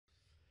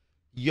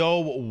Yo,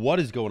 what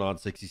is going on?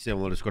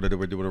 67 underscore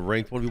we're doing a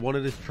ranked 1v1.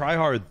 It is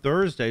Tryhard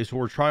Thursday, so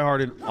we're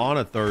tryharding on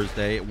a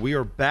Thursday. We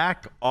are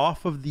back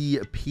off of the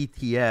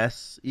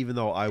PTS, even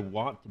though I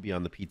want to be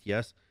on the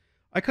PTS.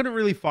 I couldn't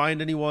really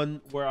find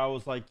anyone where I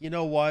was like, you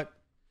know what?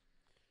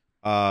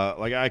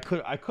 Like I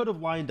could have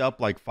lined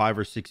up like 5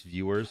 or 6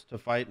 viewers to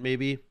fight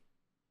maybe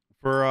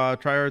for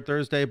Tryhard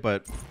Thursday,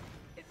 but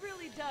it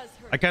really does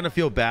hurt. I kind of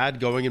feel bad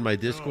going in my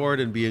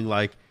Discord and being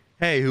like,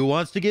 hey, who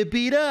wants to get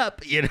beat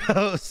up? You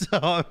know, so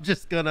I'm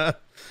just gonna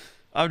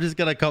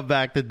come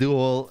back to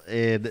Duel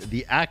in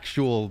the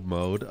actual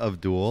mode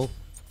of Duel.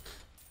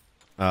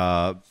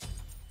 Not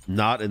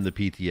in the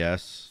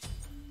PTS.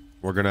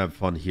 We're gonna have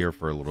fun here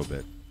for a little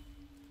bit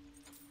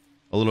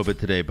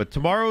today, but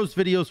tomorrow's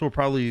videos will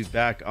probably be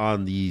back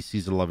on the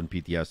season 11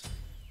 PTS,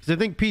 because I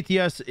think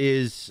PTS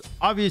is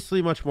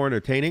obviously much more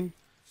entertaining.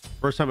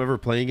 First time ever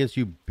playing against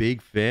you,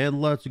 big fan.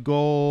 Let's go.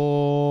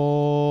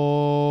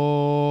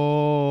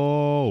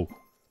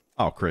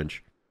 Oh,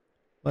 cringe.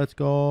 Let's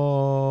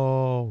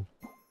go.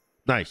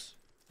 Nice.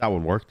 That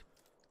one worked.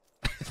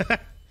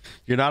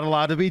 You're not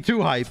allowed to be too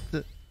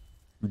hyped.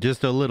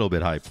 Just a little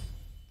bit hyped.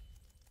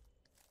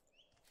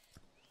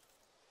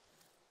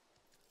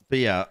 But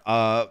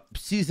yeah,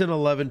 season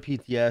 11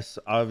 PTS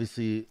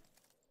obviously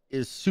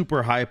is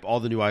super hype. All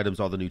the new items,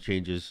 all the new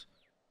changes,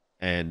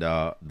 and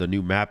the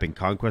new map and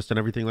conquest and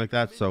everything like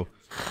that. So,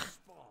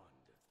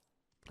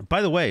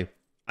 by the way,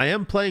 I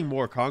am playing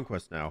more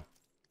conquest now.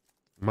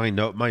 My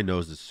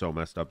nose is so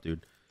messed up,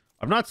 dude.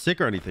 I'm not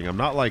sick or anything. I'm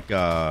not like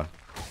I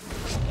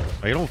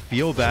don't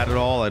feel bad at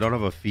all. I don't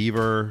have a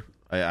fever.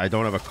 I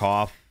don't have a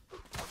cough.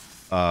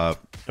 I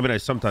mean, I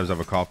sometimes have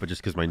a cough, but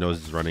just because my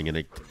nose is running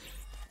and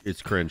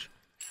it's cringe.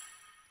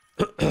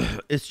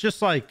 It's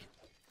just like,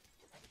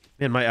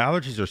 man, my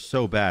allergies are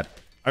so bad.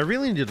 I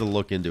really need to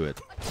look into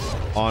it,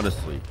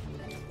 honestly.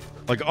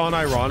 Like,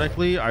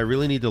 unironically, I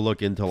really need to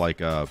look into like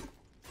a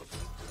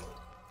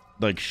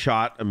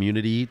shot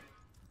immunity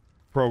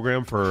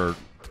program for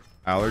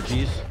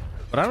allergies,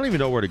 but I don't even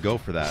know where to go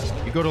for that.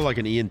 You go to like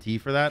an ENT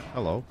for that?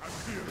 Hello.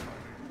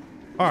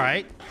 All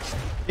right,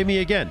 hit me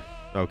again.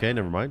 Okay,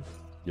 never mind.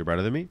 You're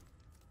better than me.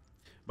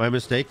 My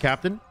mistake,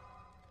 Captain.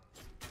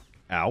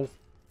 Ow.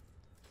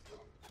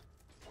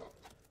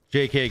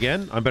 JK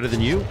again. I'm better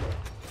than you.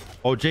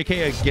 Oh,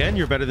 JK again.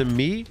 You're better than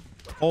me.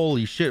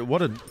 Holy shit!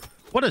 What a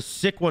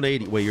sick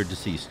 180. Wait, you're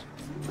deceased.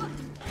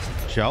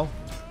 Shell.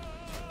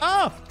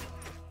 Ah.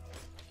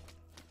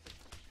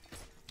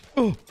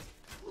 Oh.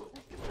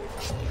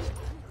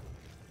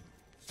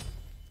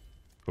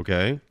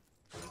 Okay.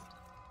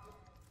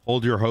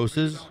 Hold your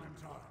hoses.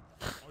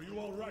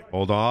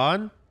 Hold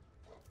on.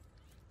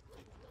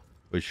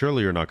 Wait,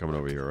 surely you're not coming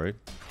over here, right?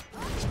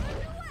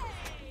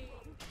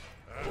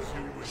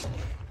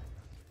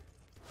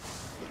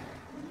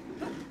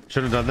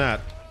 Shouldn't have done that.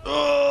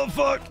 Oh,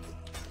 fuck.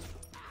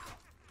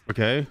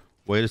 Okay.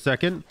 Wait a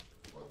second.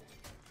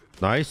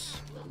 Nice.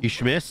 You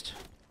schmissed.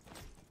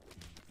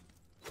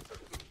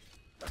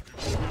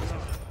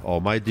 Oh,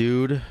 my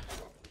dude.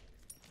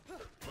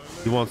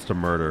 He wants to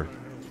murder.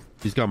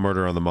 He's got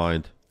murder on the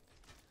mind.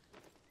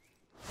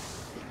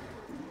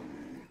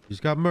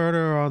 He's got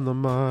murder on the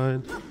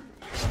mind.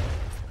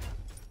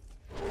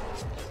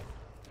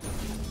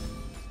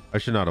 I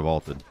should not have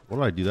ulted. What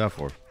did I do that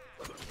for?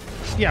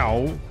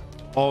 Yow.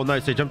 Oh,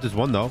 nice. I jumped his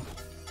one, though.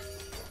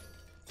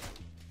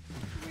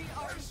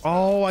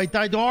 Oh, I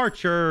died to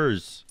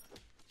archers.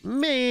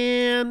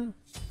 Man.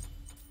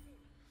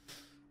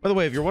 By the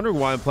way, if you're wondering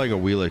why I'm playing a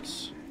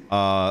Wheelix,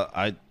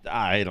 I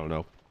don't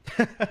know.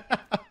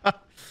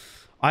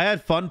 I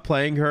had fun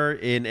playing her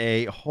in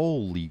a...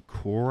 Holy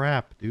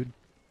crap, dude.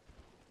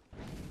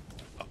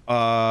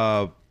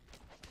 What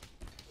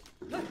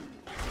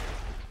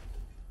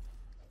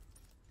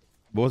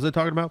was I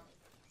talking about?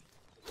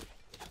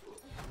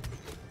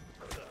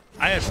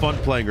 I had fun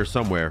playing her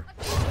somewhere,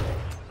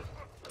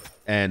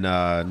 and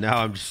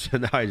now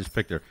I just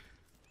picked her.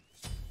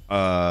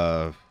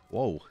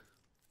 Whoa.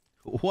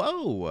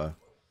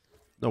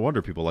 No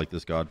wonder people like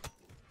this god.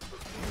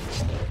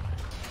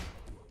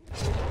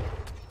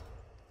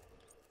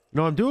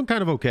 No, I'm doing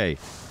kind of okay.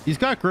 He's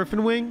got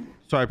Griffin Wing,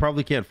 so I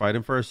probably can't fight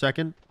him for a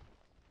second.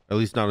 At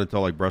least not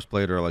until like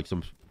breastplate or like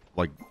some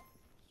like.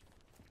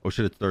 Oh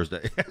shit! It's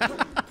Thursday.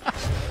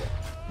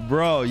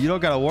 Bro, you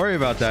don't gotta worry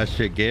about that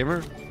shit,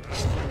 gamer.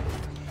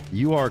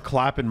 You are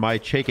clapping my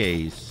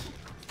check-A's.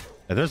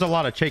 And there's a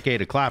lot of check-A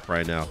to clap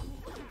right now.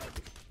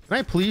 Can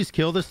I please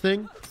kill this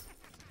thing?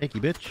 Thank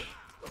you, bitch.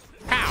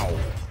 Ow!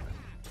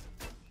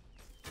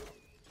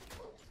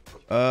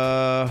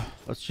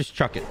 Let's just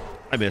chuck it.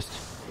 I missed.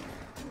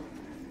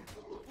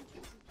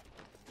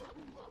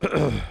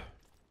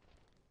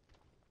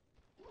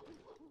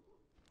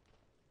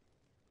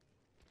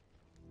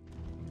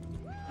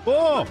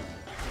 Oh!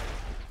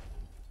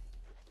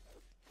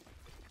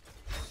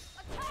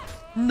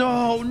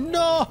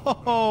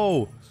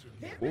 No!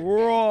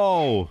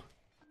 Bro!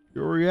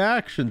 Your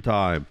reaction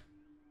time.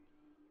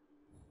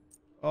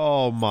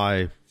 Oh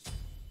my. I'm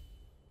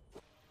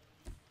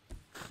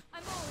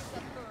always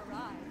up for a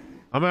ride.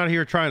 I'm out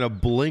here trying to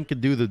blink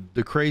and do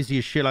the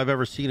craziest shit I've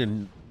ever seen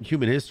in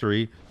human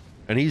history.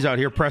 And he's out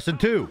here pressing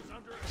 2.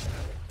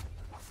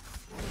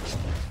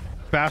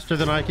 Faster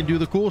than I can do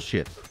the cool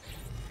shit.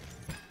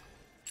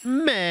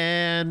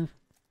 Man,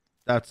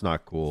 that's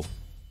not cool.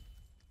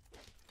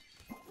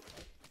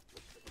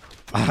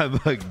 I'm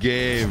a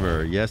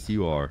gamer. Yes,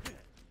 you are.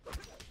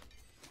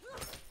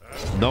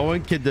 No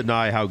one can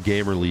deny how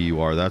gamerly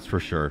you are. That's for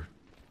sure.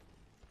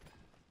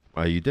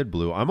 You did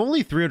blue. I'm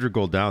only 300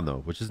 gold down, though,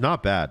 which is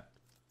not bad.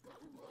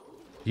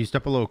 Can you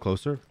step a little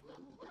closer?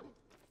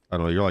 I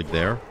don't know. You're like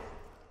there.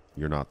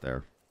 You're not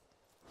there.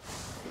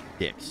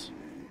 Dicks.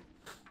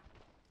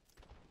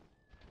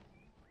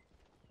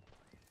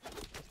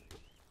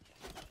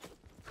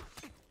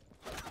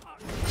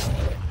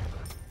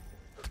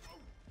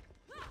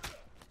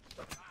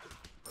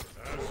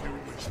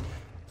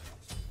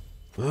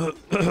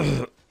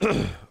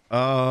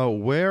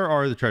 Where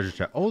are the treasure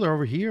chests? Oh, they're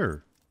over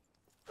here.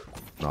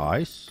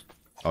 Nice.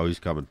 Oh, he's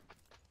coming.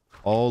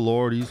 Oh,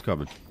 Lord, he's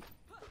coming.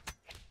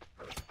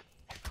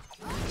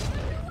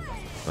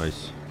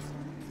 Nice.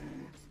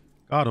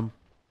 Got him.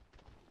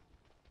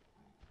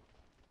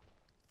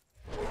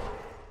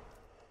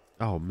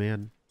 Oh,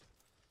 man.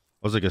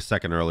 I was like a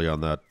second early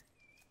on that.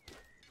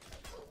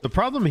 The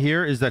problem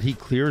here is that he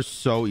clears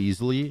so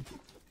easily.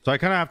 So I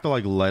kind of have to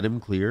like let him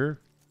clear.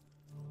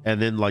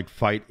 And then like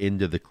fight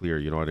into the clear.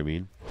 You know what I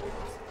mean?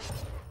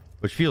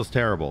 Which feels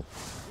terrible,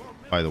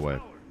 by the way.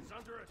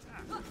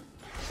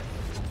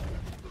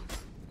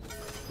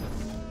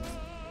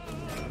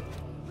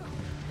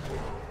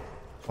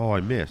 Oh,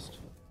 I missed.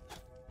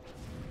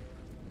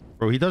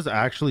 Bro, he does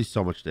actually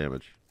so much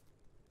damage.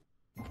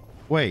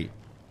 Wait.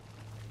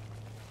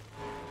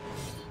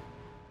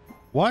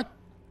 What?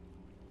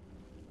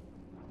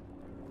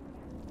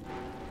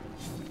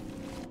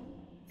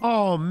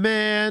 Oh,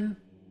 man.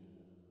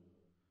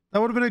 That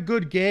would have been a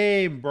good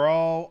game,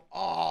 bro.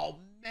 Oh,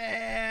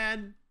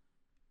 man.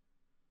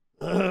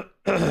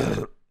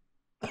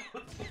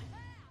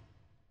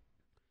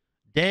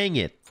 Dang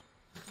it.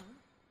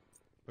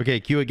 Okay,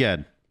 Q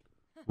again.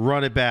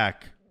 Run it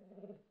back.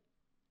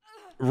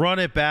 Run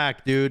it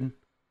back, dude.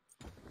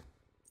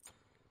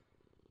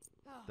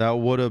 That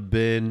would have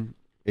been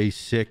a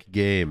sick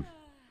game.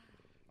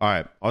 All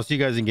right, I'll see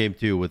you guys in game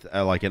 2 with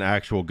like an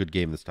actual good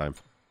game this time.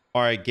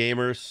 All right,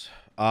 gamers.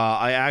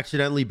 I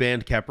accidentally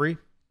banned Kepri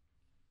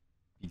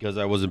because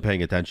I wasn't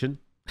paying attention.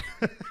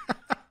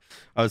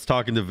 I was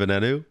talking to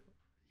Venenu.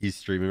 He's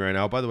streaming right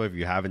now. By the way, if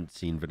you haven't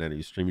seen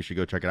Venenu's stream, you should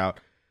go check it out.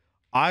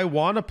 I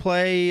want to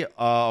play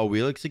a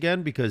Wheelix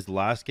again because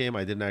last game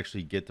I didn't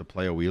actually get to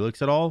play a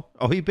Wheelix at all.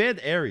 Oh, he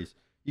banned Ares.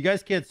 You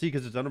guys can't see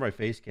because it's under my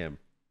face cam.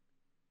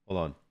 Hold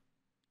on.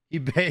 He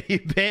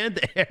banned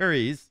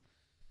Ares.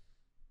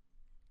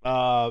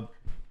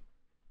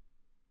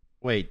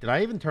 Wait, did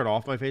I even turn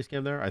off my face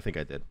cam there? I think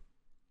I did.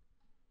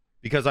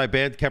 Because I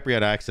banned Kepri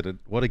on accident.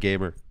 What a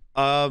gamer.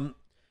 I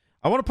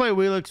want to play a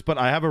Wheelix, but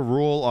I have a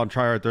rule on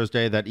Tryhard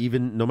Thursday that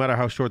even no matter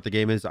how short the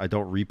game is, I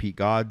don't repeat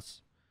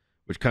gods.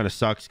 Which kind of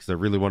sucks because I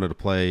really wanted to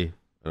play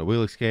a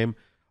Wheelix game.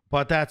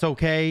 But that's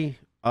okay.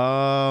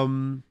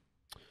 Let's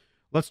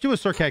do a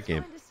Serqet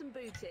game.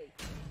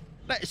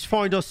 Let's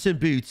find us some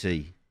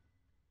booty.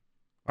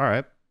 All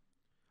right.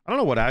 I don't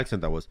know what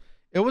accent that was.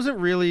 It wasn't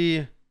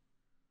really...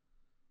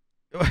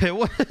 It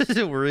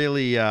wasn't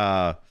really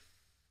a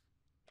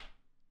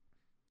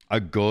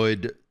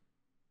good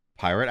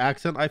pirate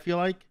accent, I feel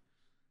like.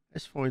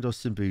 Let's find us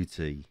some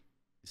booty.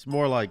 It's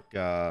more like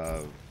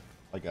a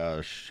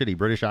shitty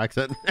British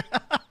accent.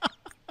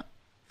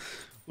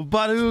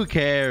 But who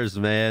cares,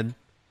 man?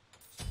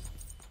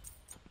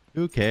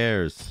 Who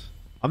cares?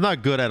 I'm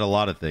not good at a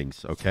lot of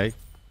things, okay?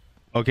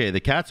 Okay, the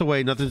cat's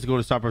away. Nothing's going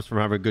to stop us from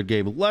having a good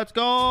game. Let's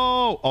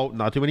go! Oh,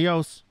 not too many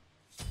O's.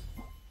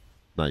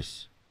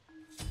 Nice.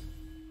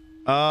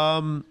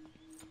 Now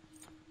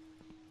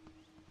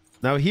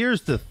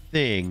here's the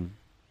thing.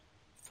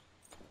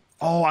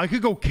 Oh, I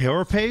could go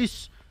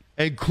Carapace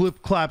and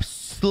clip clap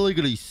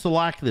sliggity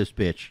slack this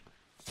bitch.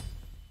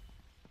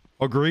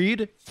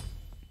 Agreed?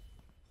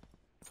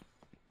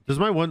 Does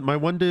my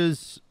one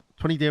does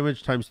 20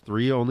 damage times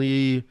 3,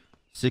 only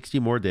 60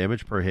 more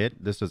damage per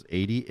hit. This does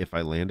 80 if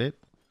I land it.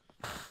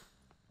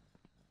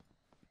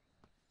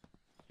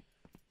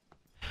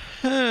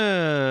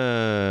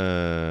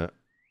 Oh,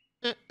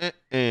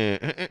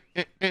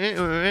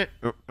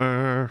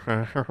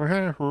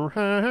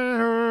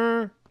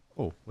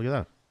 look at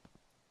that.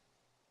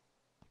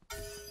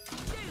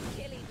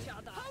 Kill each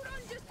other. Hold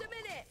on just a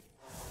minute.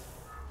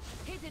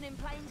 Hidden in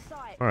plain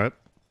sight. All right.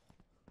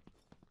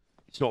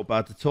 It's not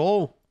bad at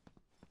all.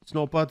 It's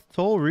not bad at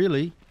all,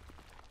 really.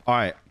 All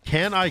right.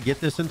 Can I get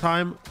this in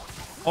time?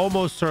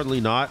 Almost certainly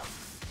not.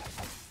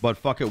 But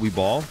fuck it, we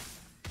ball.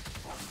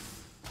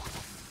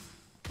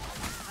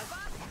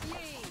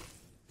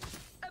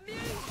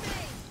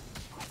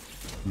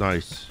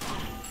 Nice.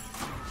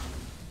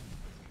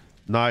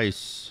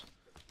 Nice.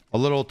 A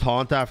little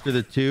taunt after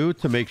the 2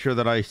 to make sure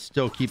that I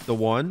still keep the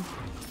 1.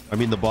 I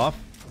mean the buff.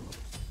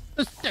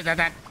 Nice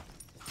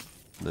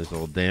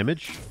little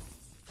damage.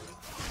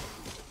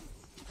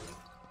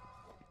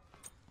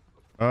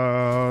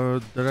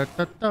 Can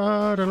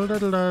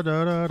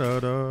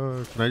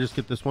I just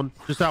get this one?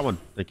 Just that one.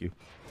 Thank you.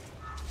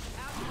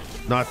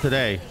 Not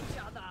today.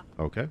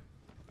 Okay.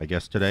 I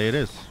guess today it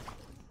is.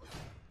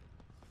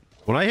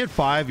 When I hit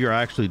 5, you're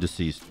actually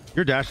deceased.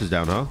 Your dash is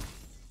down, huh?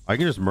 I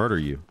can just murder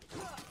you.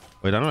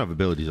 Wait, I don't have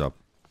abilities up.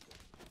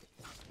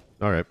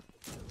 All right.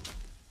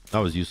 That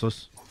was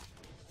useless.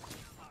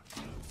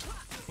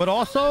 But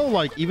also,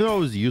 like, even though it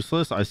was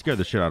useless, I scared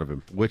the shit out of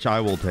him, which I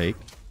will take.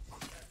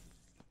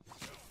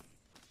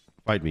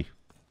 Fight me.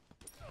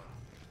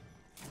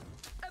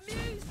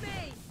 Amuse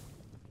me.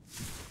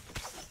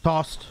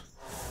 Tossed.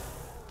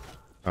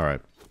 All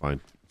right,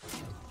 fine.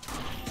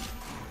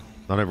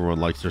 Not everyone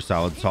likes their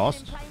salad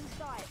tossed.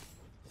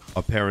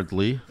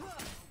 Apparently.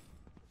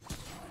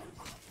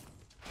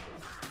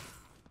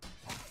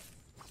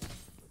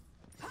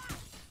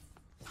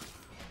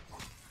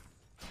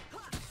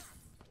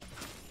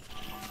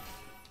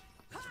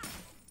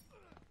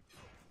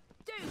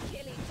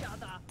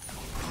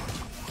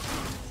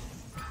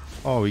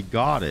 Oh, he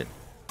got it.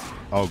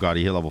 Oh god,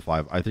 he hit level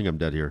 5. I think I'm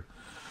dead here.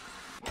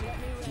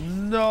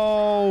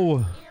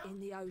 No.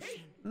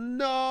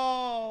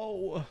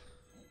 No.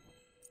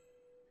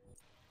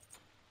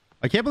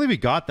 I can't believe he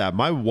got that.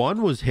 My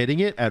 1 was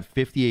hitting it at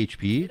 50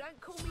 HP.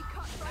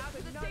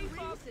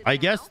 I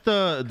guess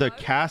the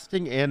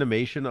casting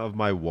animation of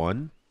my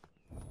 1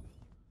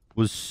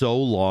 was so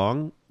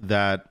long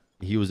that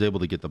he was able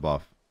to get the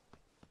buff.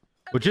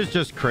 Which is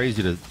just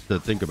crazy to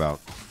think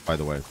about, by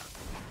the way.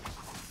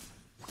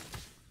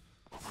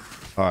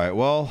 Alright,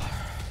 well,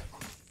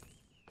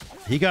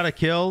 he got a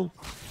kill,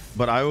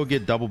 but I will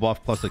get double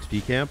buff plus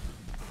XP camp.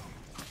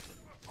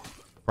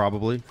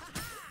 Probably.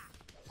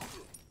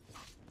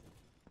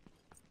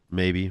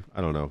 Maybe.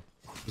 I don't know.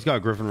 He's got a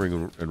Griffin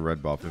Ring and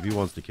red buff. If he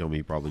wants to kill me,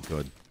 he probably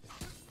could.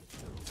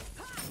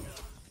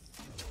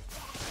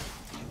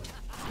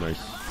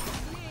 Nice.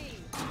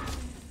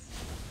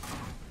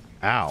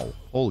 Ow.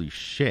 Holy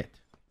shit.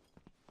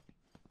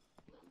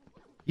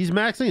 He's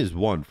maxing his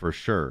 1 for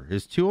sure.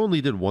 His 2 only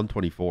did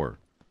 124.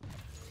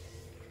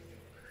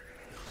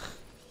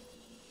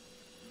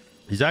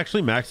 He's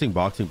actually maxing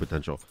boxing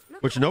potential,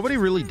 which nobody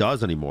really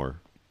does anymore.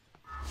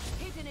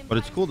 But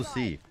it's cool to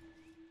see.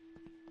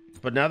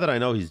 But now that I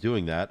know he's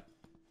doing that,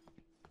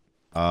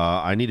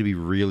 I need to be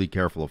really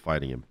careful of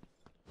fighting him.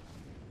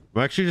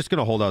 I'm actually just going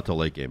to hold out till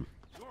late game.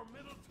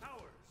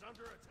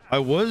 I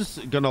was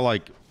going to,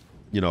 like,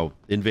 you know,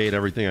 invade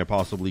everything I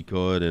possibly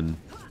could and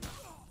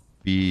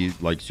be,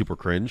 like, super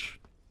cringe.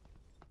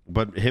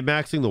 But him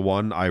maxing the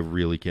 1, I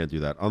really can't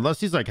do that. Unless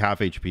he's, like, half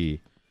HP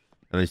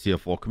and I see a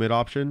full commit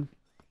option.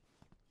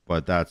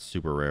 But that's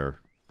super rare.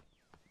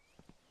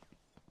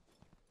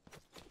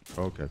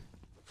 Okay.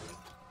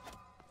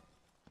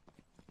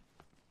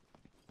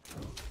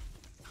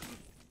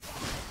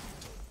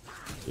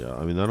 Yeah,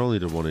 I mean, that only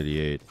did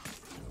 188.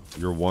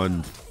 Your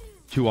 1,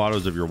 2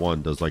 autos of your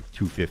 1 does like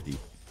 250.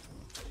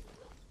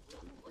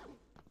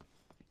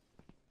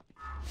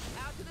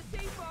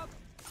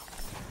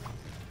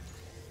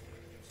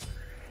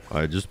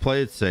 Alright, just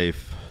play it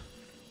safe.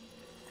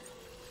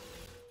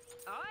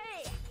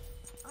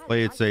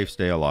 Play it safe,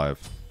 stay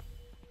alive.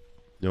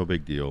 No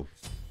big deal.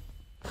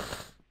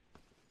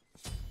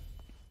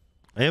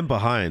 I am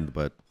behind,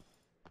 but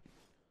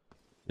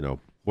you know,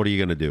 what are you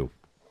gonna do?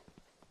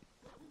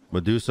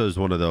 Medusa is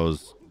one of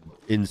those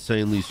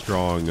insanely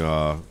strong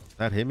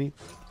that hit me?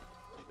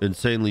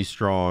 Insanely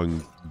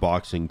strong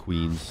boxing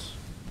queens.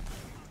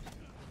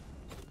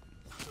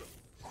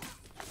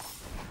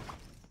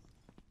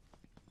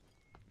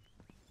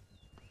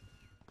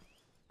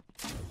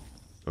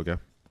 Okay.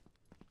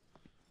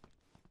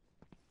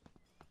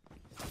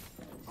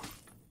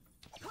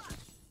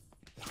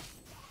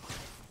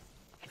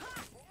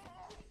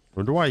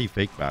 Wonder why he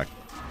faked back.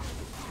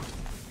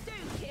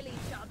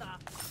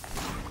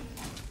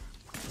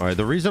 Alright,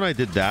 the reason I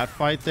did that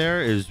fight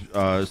there is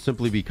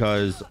simply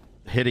because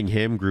hitting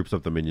him groups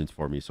up the minions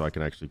for me so I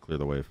can actually clear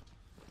the wave.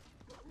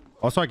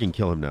 Also, I can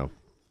kill him now.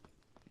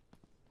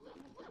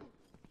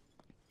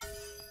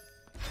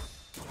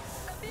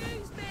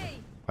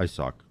 I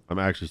suck. I'm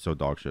actually so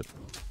dog shit.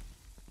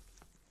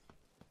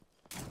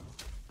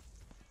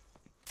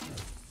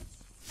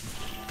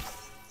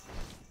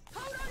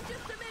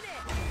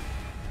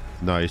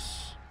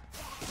 Nice.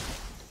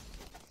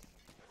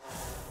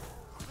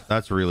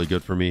 That's really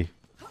good for me.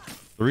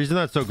 The reason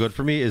that's so good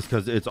for me is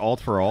because it's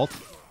alt for alt.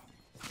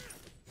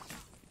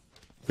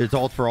 It's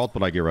alt for alt,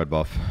 but I get red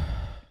buff.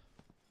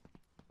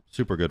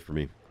 Super good for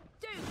me.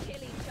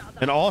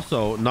 And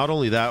also, not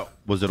only that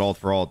was it alt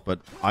for alt, but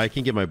I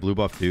can get my blue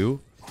buff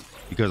too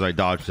because I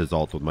dodged his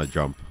alt with my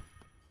jump.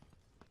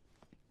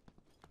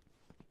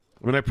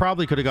 I mean, I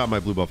probably could have got my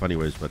blue buff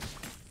anyways, but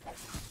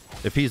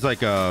if he's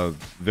like a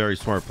very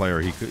smart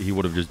player, he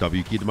would have just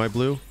W keyed my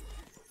blue.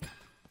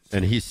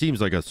 And he seems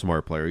like a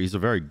smart player. He's a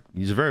very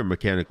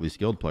mechanically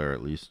skilled player,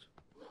 at least.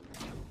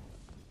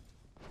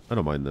 I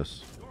don't mind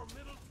this.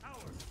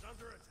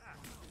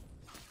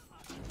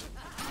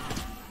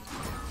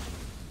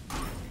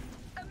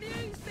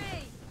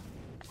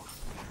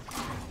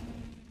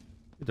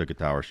 took a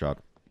tower shot.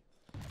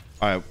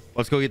 All right,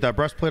 let's go get that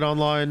breastplate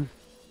online.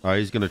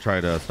 He's going to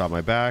try to stop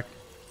my back.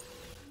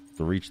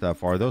 To reach that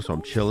far, though, so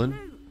I'm chilling.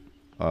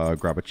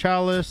 Grab a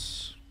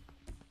chalice.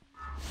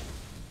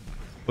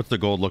 What's the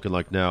gold looking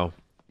like now?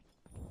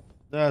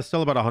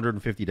 Still about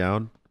 150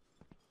 down.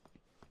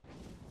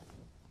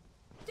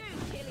 Do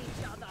kill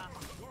each other.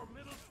 Your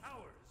middle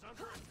tower is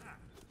under attack.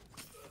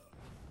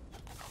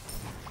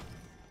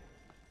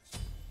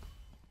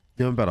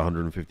 Yeah, I'm about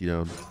 150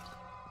 down.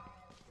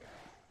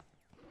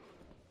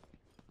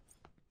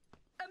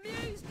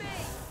 Amuse me.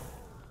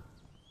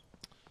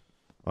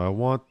 I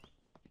want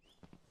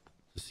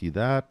to see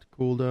that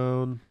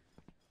cooldown.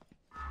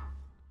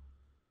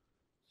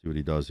 See what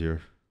he does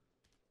here.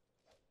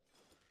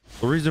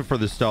 The reason for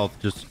the stealth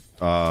just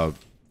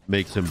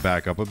makes him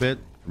back up a bit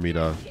for me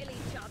to Kill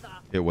each other.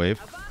 hit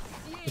wave.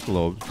 Just a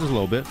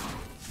little bit.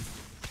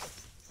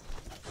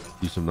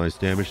 Do some nice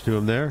damage to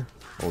him there.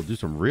 Oh, do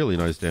some really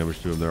nice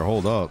damage to him there.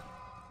 Hold up.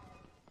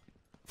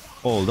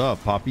 Hold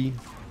up, Poppy.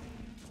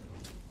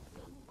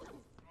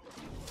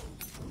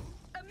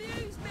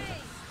 Amuse me.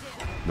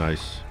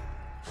 Nice.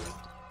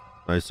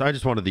 Nice. I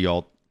just wanted the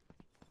ult.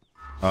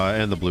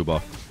 And the blue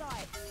buff.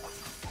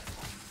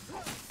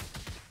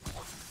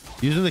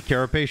 Using the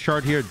Carapace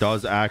shard here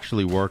does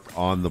actually work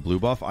on the blue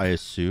buff, I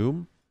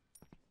assume.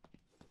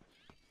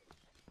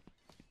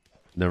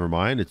 Never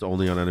mind. It's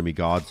only on enemy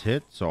gods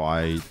hit, so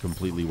I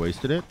completely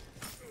wasted it.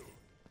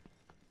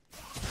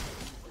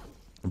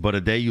 But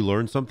a day you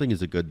learn something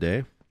is a good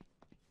day.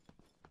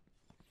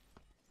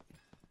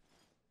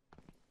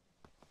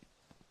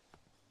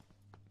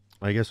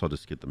 I guess I'll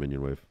just get the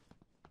minion wave.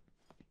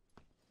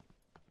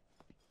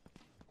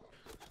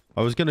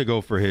 I was gonna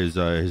go for his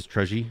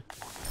Tryhard.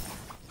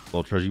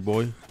 Little Tryhard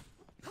boy.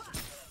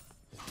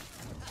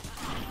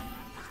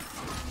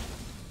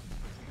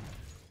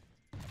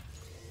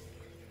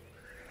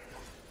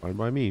 Fine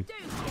by me. Do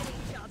kill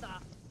each other.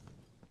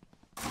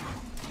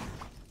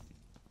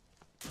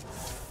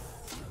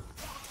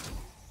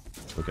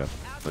 Okay.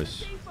 Out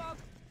Nice. of defog.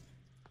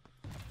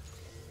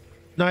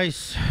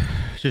 Nice.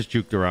 Just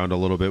juked around a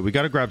little bit. We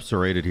gotta grab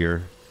Serqet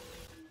here.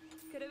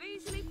 Could have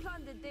easily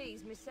plundered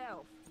these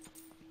myself.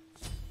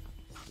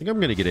 I think I'm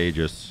gonna get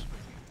Aegis.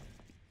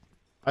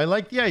 I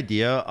like the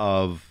idea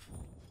of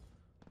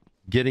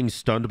getting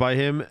stunned by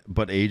him,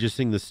 but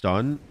Aegising the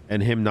stun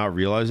and him not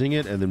realizing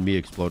it, and then me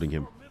exploding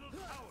him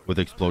with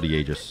Explodey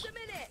Aegis. Just a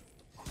minute.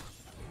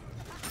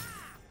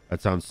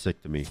 That sounds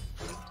sick to me.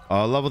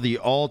 Level the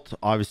ult.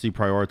 Obviously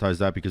prioritize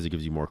that because it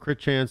gives you more crit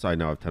chance. I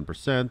now have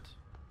 10%.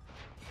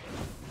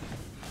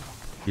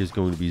 He is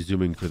going to be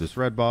zooming to this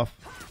red buff.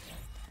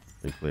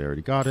 Thankfully I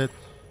already got it.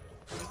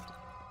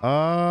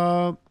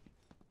 I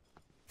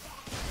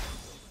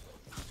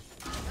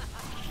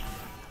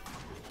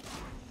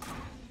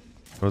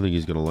don't think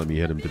he's going to let me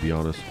hit him, to be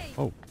honest.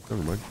 Oh,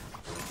 never mind.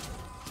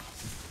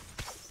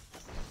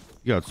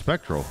 You got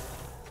Spectral.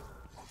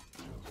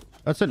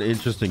 That's an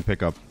interesting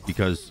pickup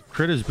because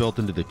crit is built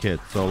into the kit.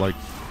 So, like...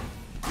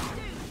 Do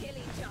kill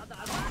each other.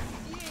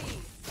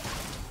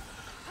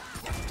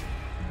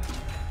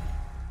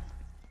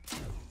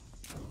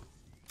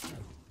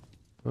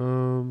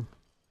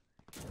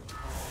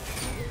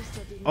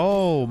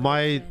 Oh,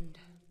 my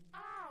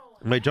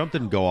jump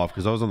didn't go off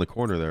because I was on the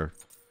corner there.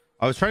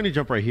 I was trying to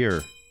jump right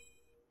here.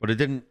 But it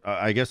didn't...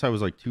 I guess I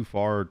was like too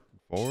far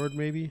forward,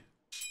 maybe,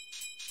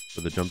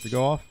 for the jump to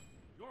go off.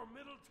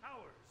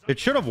 It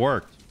should have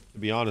worked, to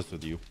be honest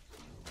with you.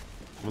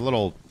 I'm a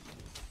little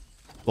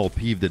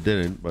peeved it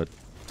didn't, but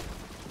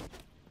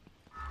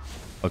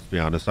let's be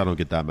honest, I don't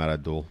get that mad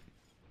at Duel.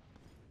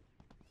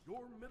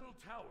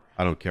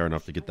 I don't care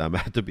enough to get that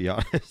mad, to be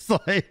honest.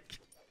 Like,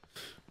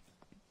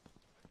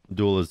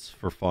 Duel is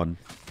for fun.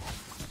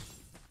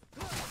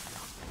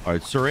 All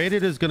right,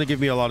 Serqet is going to give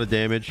me a lot of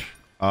damage.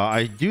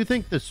 I do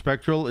think the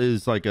Spectral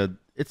is like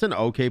it's an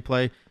okay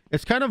play.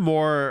 It's kind of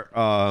more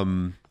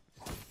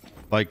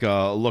like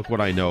a look what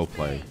I know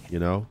play, you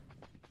know?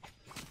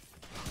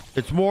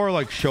 It's more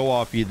like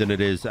show-offy than it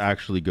is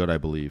actually good, I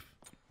believe.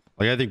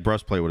 Like, I think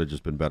breastplate would have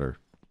just been better.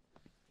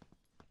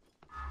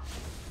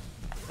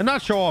 And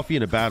not show-offy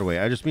in a bad way.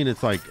 I just mean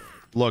it's like,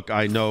 look,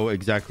 I know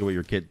exactly what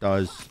your kit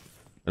does.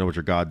 I know what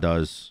your god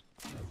does.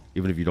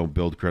 Even if you don't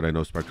build crit, I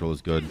know Spectral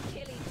is good.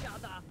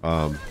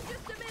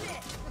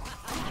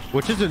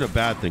 Which isn't a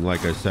bad thing,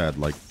 like I said.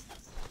 Like,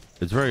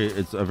 it's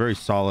a very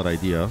solid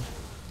idea.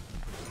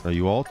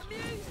 You ult?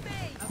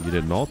 You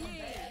did an ult?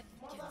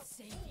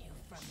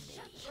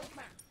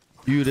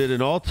 You did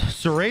an ult.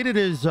 Serrated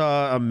is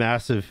a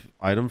massive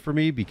item for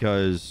me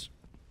because,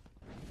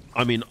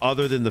 I mean,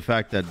 other than the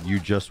fact that you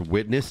just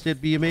witnessed it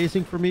be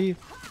amazing for me,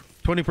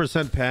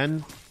 20%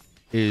 pen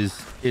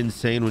is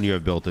insane when you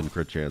have built-in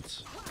crit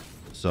chance.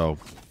 So,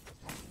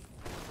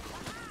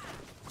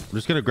 I'm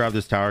just going to grab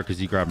this tower because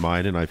he grabbed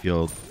mine and I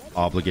feel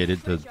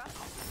obligated to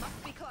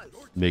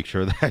make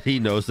sure that he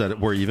knows that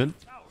we're even.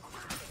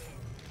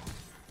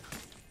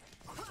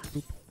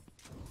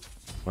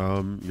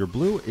 Your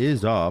blue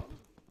is up.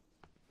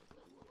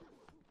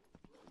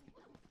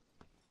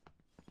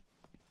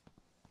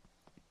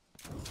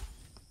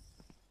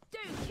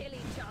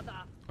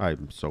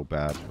 I'm so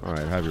bad. All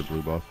right, have your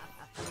blue buff.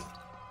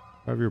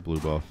 Have your blue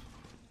buff.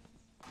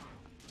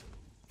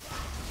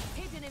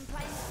 Hidden in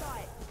plain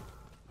sight.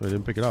 I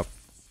didn't pick it up.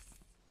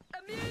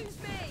 Amuse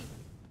me.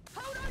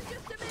 Hold on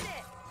just a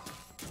minute.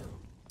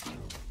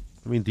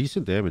 I mean,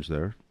 decent damage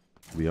there,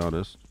 to be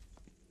honest.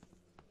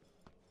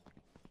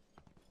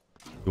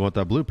 You want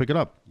that blue? Pick it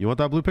up. You want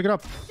that blue? Pick it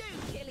up. Do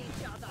kill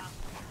each other.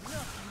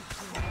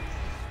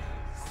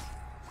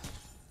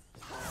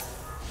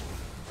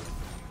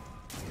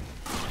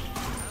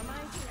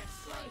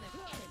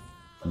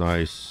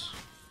 Nice.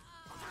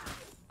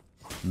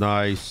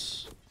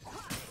 Nice.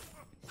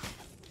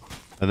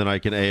 And then I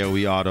can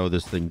AoE auto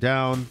this thing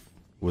down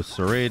with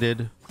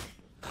Serrated.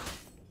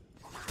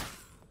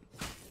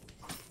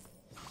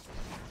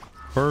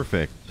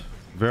 Perfect.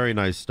 Very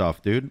nice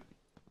stuff, dude.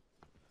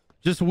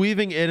 Just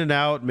weaving in and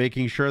out,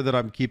 making sure that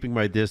I'm keeping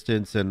my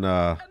distance, and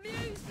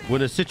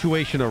when a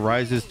situation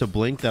arises to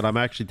blink, that I'm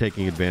actually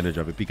taking advantage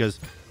of it, because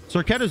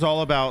Serqet is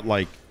all about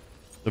like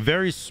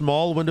very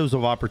small windows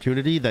of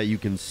opportunity that you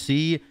can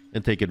see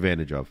and take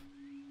advantage of.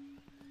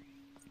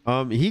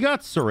 He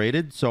got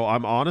serrated, so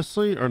I'm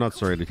honestly, or not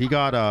serrated, he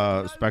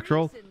got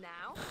spectral,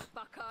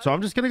 so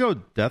I'm just gonna go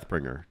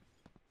Deathbringer.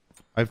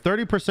 I have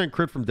 30%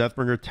 crit from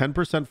Deathbringer,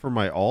 10% from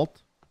my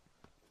alt.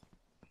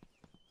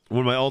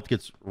 When my alt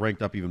gets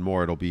ranked up even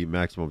more, it'll be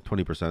maximum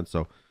 20%.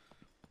 So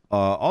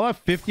I'll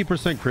have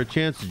 50% crit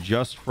chance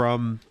just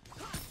from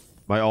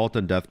my alt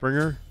and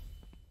Deathbringer.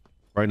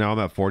 Right now I'm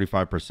at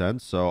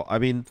 45%. So, I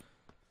mean,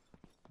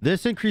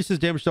 this increases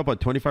damage up by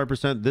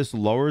 25%. This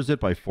lowers it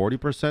by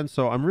 40%.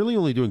 So I'm really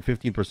only doing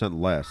 15%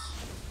 less,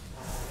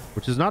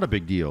 which is not a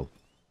big deal.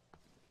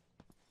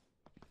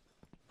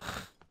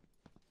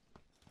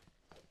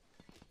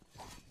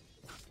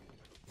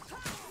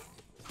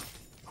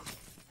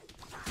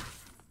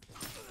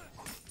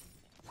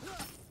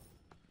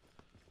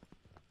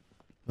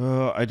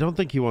 I don't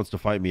think he wants to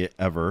fight me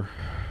ever,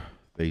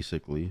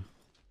 basically.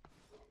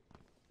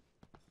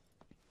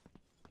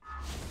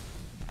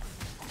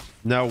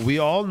 Now, we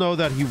all know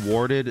that he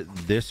warded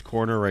this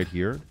corner right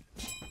here,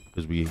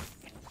 because we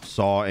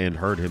saw and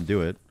heard him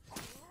do it.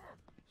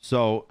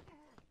 So,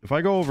 if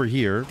I go over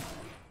here,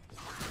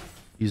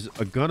 he's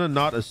gonna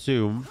not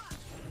assume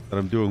that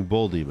I'm doing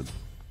Bull Demon.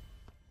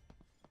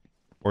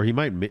 Or he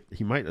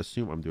might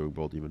assume I'm doing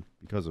Bull Demon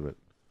because of it.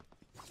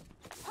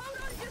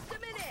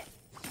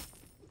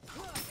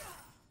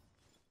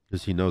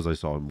 Because he knows I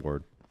saw him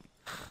ward.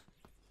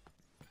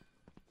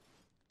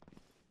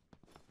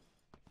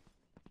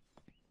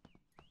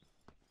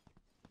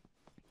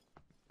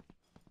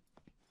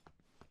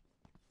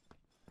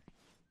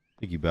 I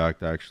think he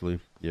backed,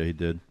 actually. Yeah, he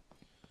did.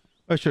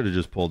 I should have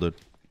just pulled it.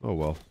 Oh,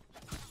 well.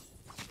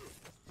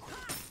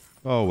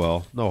 Oh,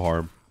 well. No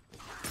harm.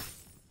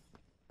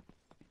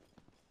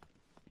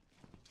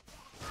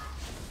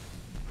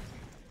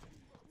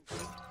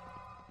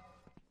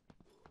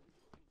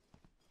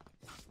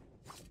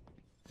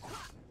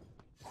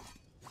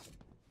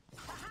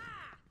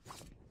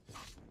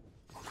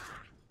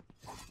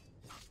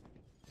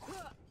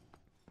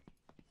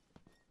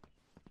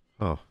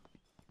 Oh.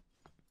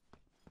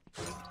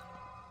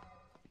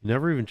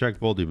 Never even checked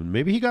Bull Demon.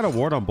 Maybe he got a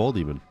ward on Bull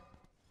Demon.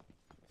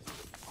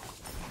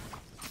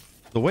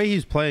 The way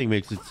he's playing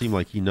makes it seem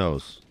like he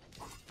knows.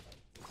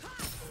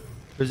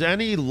 Because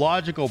any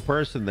logical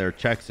person there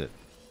checks it.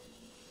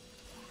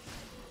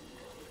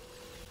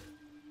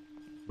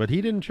 But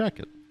he didn't check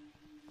it.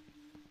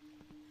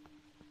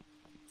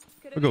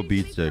 I'll go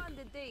Beat Stick.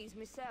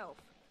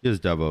 He has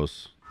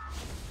Devos.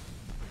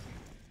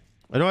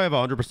 I know I have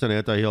 100%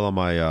 anti-heal on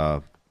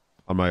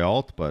my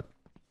alt, but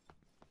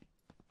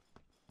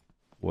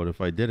what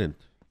if I didn't?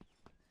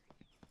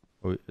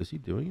 Oh, is he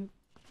doing it?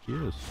 He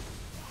is.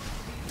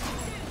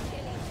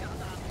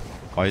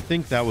 I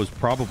think that was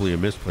probably a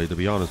misplay, to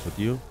be honest with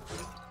you.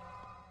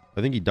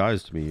 I think he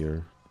dies to me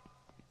here.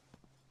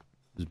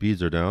 His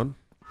beads are down.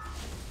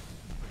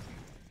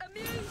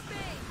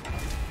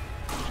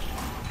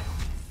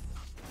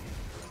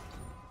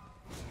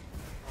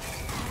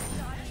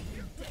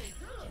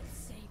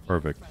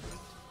 Perfect.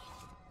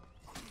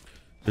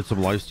 Get some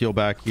lifesteal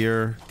back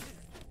here.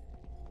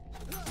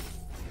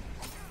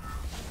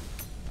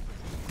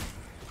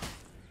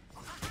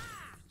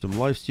 Some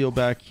lifesteal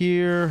back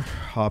here.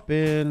 Hop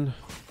in.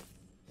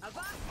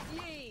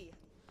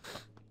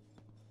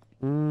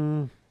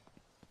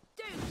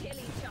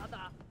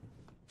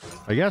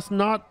 I guess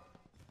not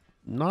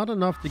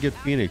enough to get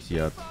Phoenix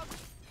yet.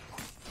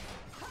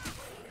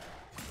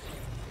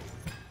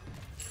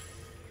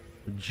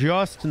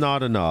 Just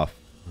not enough.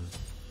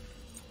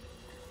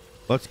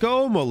 Let's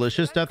go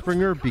Malicious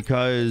Deathbringer,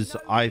 because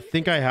I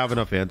think I have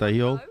enough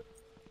anti-heal.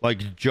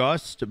 Like,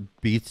 just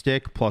Beat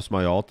Stick plus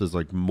my alt is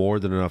like more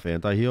than enough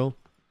anti-heal.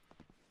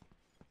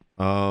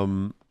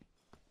 So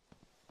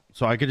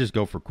I could just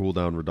go for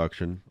cooldown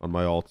reduction on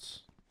my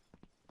alts.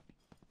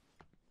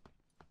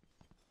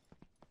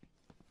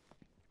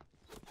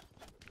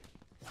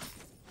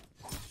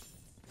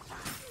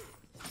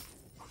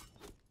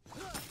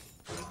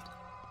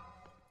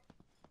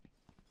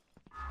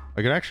 I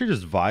I could actually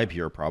just vibe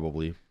here,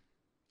 probably.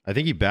 I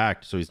think he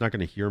backed, so he's not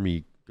going to hear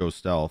me go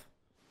stealth.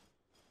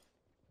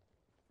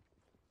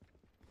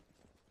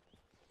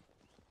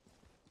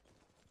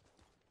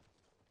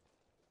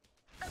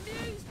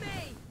 Amuse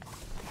me.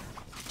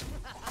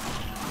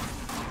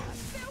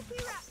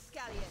 Filthy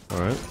rapscallion.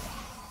 All right.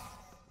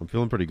 I'm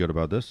feeling pretty good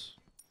about this.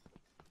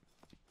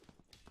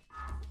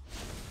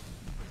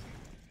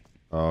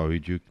 Oh, he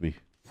juked me.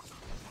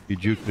 He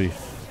juked me.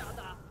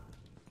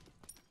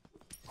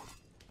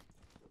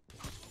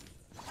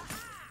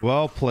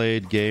 Well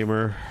played,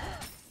 gamer.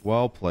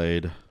 Well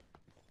played.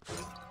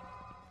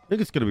 I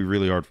think it's going to be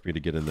really hard for me to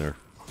get in there.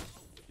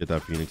 Get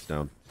that Phoenix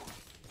down.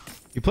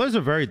 He plays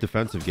a very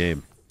defensive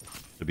game,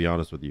 to be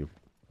honest with you.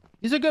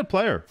 He's a good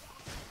player.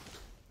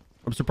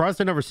 I'm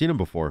surprised I've never seen him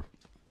before.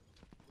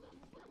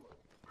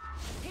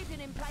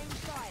 Hidden in plain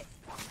sight.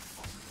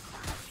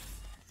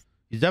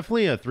 He's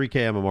definitely a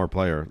 3K MMR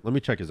player. Let me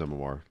check his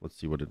MMR. Let's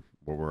see what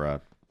we're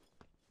at.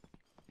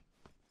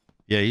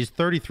 Yeah, he's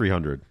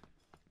 3,300.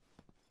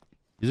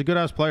 He's a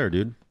good-ass player,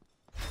 dude.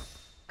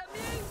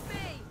 Amuse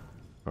me.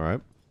 All right.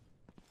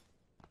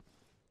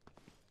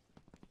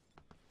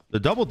 The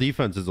double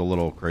defense is a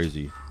little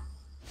crazy.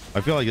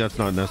 I feel like that's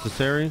not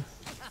necessary.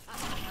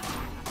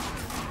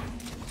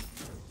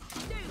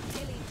 Do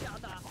kill each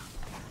other.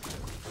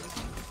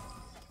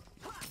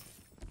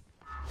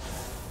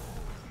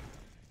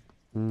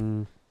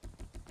 Hmm.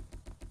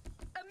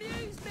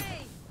 Amuse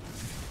me.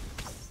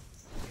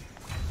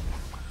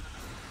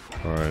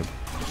 All right.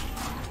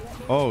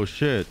 Oh,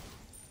 shit.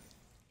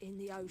 In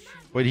the ocean.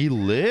 Wait, he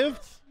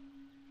lived?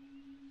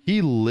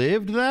 He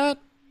lived that?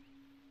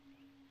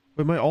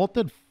 Wait, my ult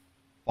did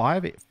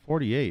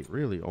 548.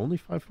 Really? Only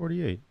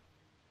 548?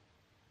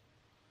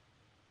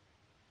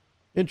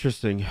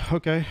 Interesting.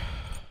 Okay.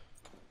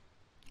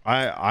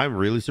 I'm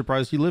really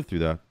surprised he lived through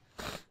that.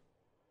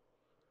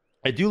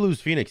 I do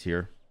lose Phoenix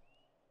here,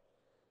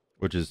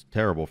 which is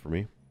terrible for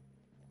me.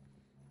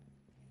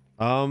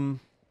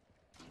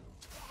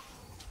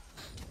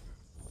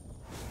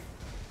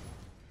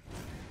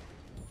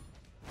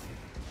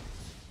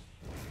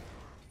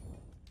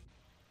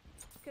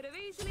 Could have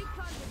easily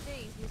plundered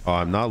these. Oh,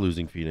 I'm not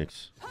losing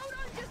Phoenix. Hold on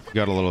just a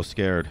Got a little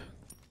scared.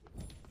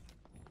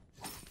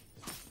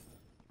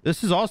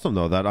 This is awesome,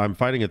 though, that I'm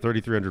fighting a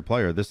 3,300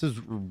 player. This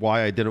is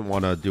why I didn't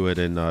want to do it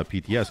in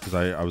PTS, because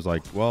I was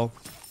like, well,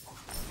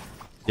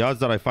 the odds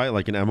that I fight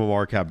like an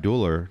MMR cap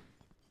dueler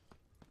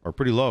are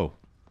pretty low.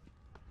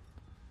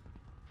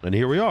 And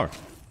here we are.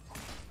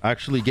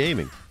 Actually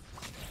gaming.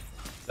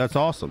 That's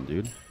awesome,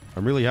 dude.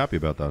 I'm really happy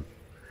about that.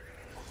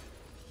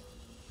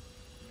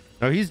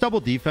 Now, he's double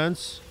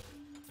defense,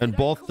 and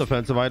both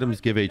defensive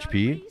items give HP.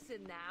 reason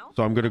now.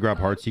 So I'm going to grab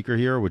Heartseeker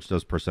here, which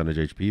does percentage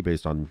HP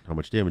based on how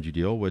much damage you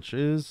deal, which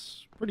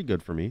is pretty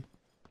good for me.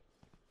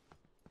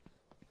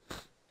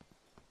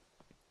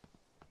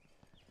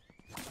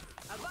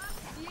 Avast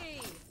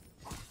ye.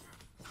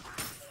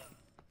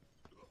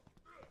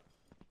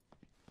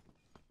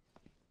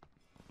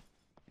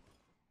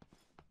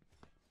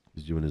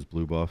 He's doing his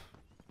blue buff.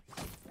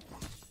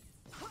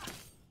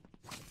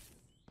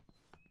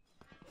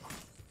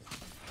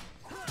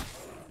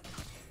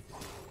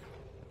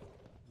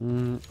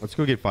 Let's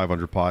go get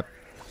 500 pot.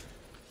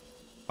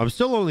 I'm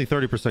still only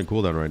 30%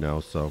 cooldown right now,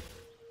 so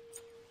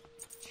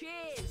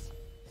Cheers.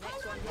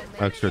 Next one, young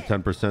man. extra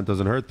 10%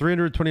 doesn't hurt.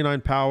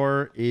 329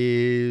 power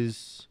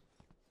is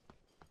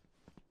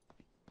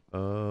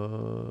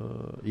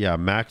yeah,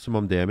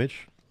 maximum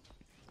damage.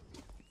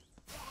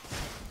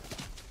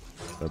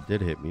 That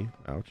did hit me.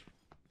 Ouch.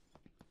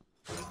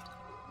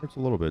 Hurts a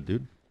little bit,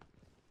 dude.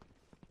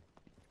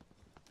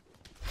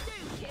 Do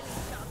kill each other.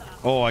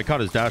 Oh, I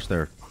caught his dash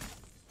there.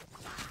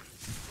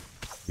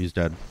 He's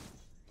dead.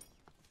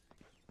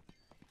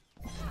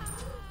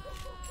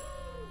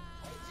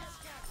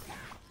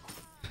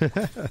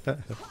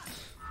 Hidden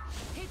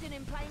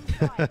in plain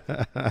sight.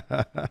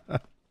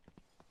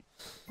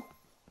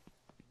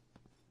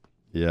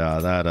 Yeah,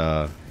 that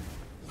I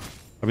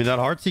mean, that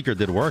Heartseeker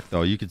did work,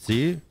 though. You could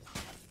see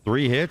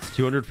 3 hits,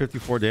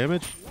 254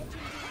 damage.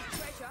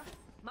 Treasure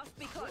must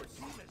be close.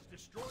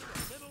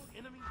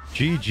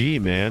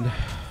 GG, man.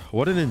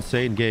 What an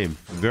insane game.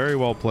 Very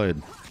well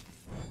played.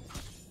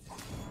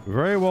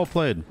 Very well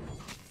played.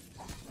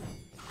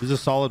 He's a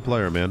solid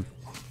player, man.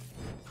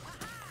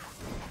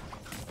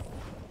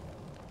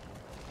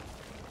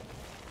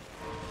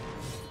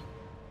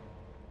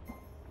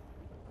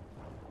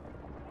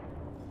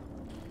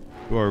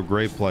 You are a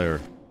great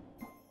player.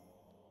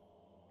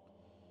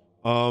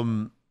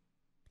 I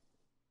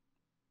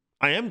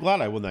am glad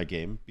I won that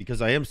game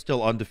because I am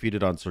still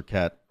undefeated on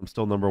Serqet. I'm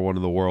still #1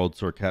 in the world,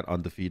 Serqet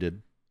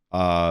undefeated.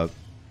 I'll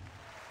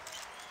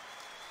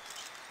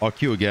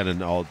queue again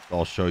and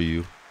I'll show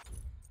you.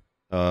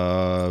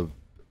 Where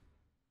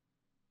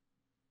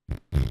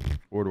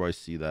do I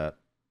see that?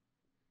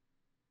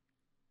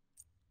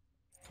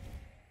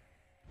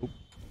 Oop.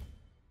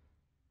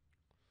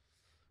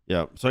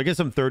 Yeah, so I guess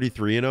I'm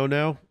 33-0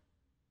 now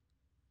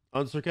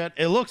on Serqet.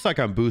 It looks like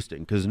I'm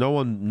boosting because no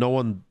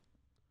one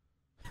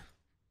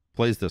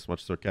plays this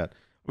much Serqet.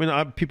 I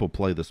mean, people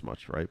play this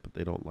much, right? But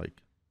they don't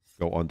like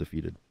go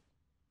undefeated.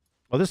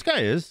 Oh, this guy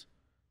is.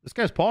 This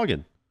guy's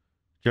pogging.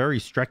 Jerry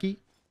Strecky.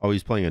 Oh,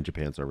 he's playing on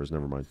Japan servers.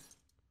 Never mind.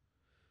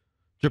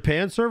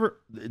 Japan server.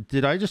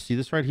 Did I just see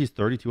this right? He's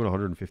 32 and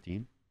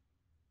 115.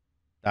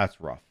 That's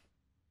rough.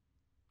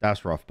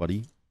 That's rough,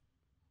 buddy.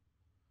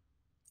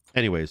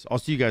 Anyways, I'll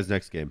see you guys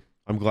next game.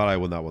 I'm glad I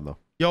won that one, though.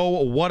 Yo,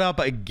 what up,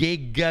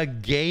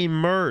 Giga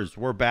Gamers?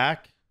 We're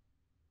back.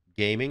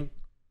 Gaming.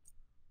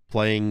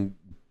 Playing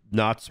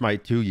not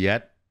Smite 2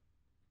 yet.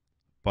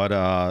 But,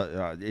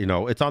 you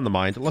know, it's on the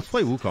mind. Let's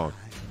play Wukong.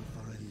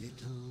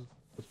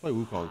 Let's play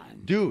Wukong.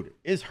 Dude,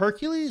 is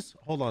Hercules...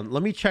 Hold on.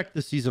 Let me check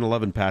the Season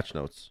 11 patch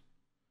notes.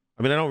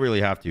 I mean, I don't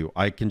really have to.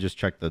 I can just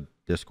check the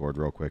Discord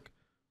real quick.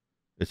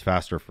 It's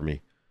faster for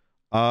me.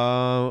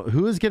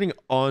 Who is getting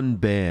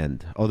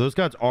unbanned? Oh, those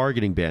guys are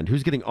getting banned.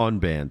 Who's getting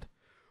unbanned?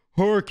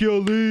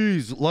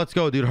 Hercules! Let's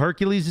go, dude.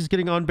 Hercules is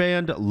getting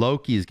unbanned.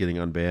 Loki is getting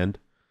unbanned.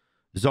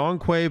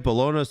 Zongquei,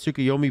 Bologna,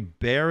 Tsukuyomi,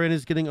 Baron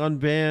is getting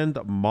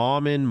unbanned.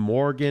 Mammon,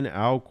 Morgan,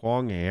 Ao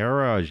Kwang,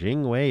 Hera,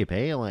 Jingwei,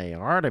 Pele,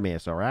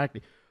 Artemis,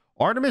 Arachne.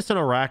 Artemis and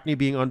Arachne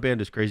being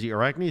unbanned is crazy.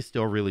 Arachne is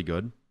still really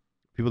good.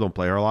 People don't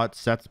play her a lot.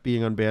 Set's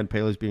being unbanned.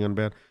 Pele's being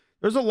unbanned.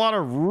 There's a lot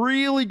of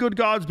really good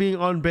gods being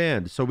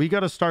unbanned. So we got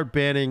to start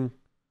banning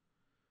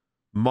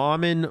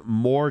Mammon,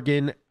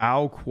 Morgan,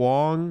 Ao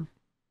Kwang,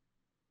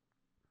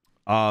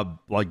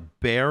 like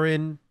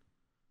Baron,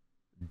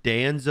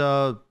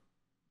 Danza,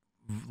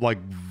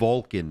 like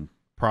Vulcan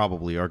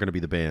probably are going to be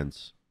the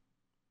bans.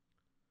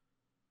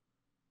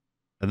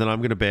 And then I'm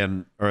going to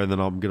ban, and then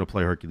I'm going to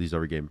play Hercules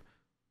every game.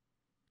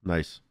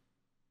 Nice.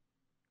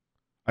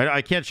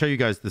 I can't show you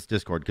guys this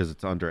Discord because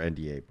it's under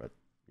NDA, but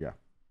yeah.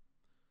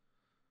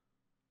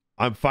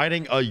 I'm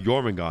fighting a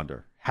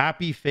Jormungandr.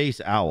 Happy Face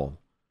Owl.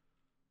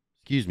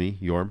 Excuse me,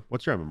 Yorm.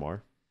 What's your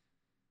MMR?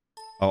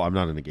 Oh, I'm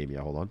not in the game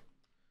yet. Hold on.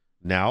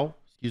 Now,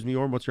 excuse me,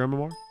 Yorm. What's your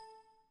MMR?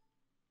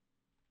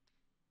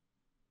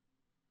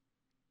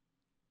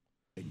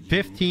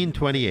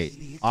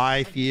 1528.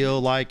 I feel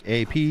like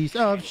a piece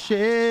of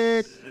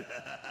shit.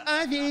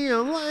 I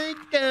feel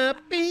like a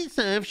piece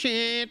of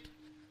shit.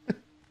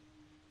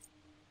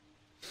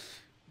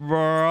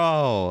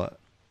 Bro.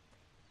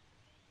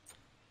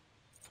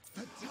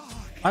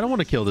 I don't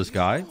want to kill this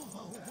guy.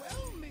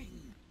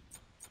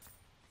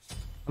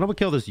 I don't want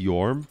to kill this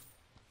Yorm.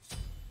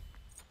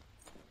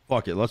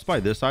 Fuck it. Let's buy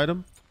this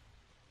item.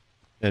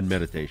 And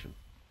meditation.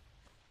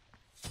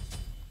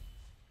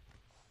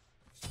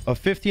 A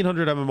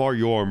 1500 MMR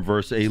Yorm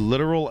versus a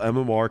literal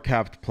MMR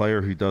capped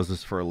player who does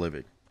this for a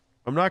living.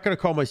 I'm not going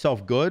to call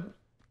myself good.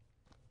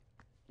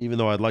 Even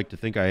though I'd like to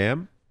think I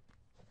am.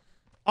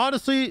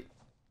 Honestly,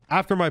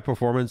 after my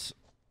performance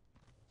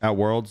at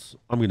Worlds,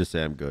 I'm going to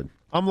say I'm good.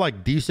 I'm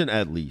like decent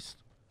at least.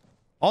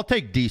 I'll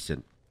take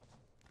decent.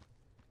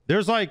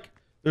 There's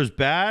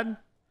bad,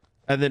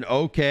 and then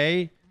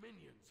okay,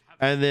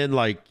 and then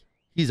like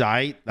he's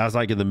aight. That's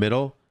like in the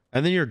middle,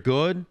 and then you're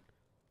good,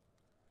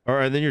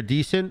 and then you're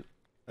decent,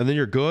 and then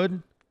you're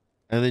good,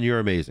 and then you're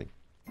amazing.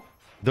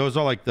 Those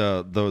are like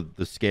the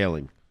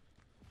scaling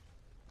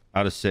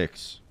out of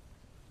 6.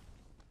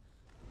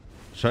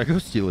 Should I go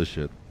steal his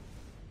shit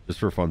just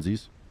for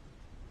funsies?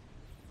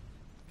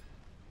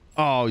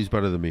 Oh, he's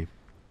better than me.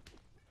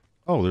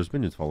 Oh, there's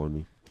minions following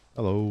me.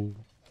 Hello.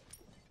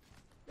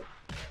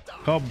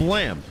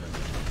 Kablam.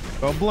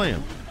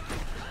 Kablam.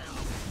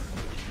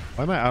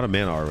 Why am I out of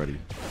mana already?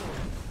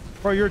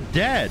 Bro, you're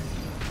dead.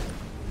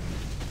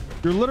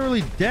 You're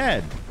literally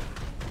dead.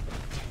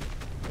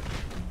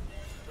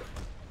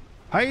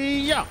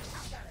 Hiya.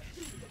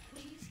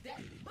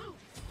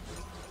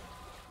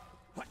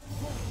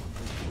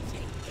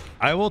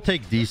 I will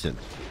take decent.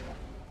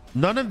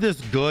 None of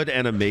this good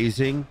and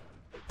amazing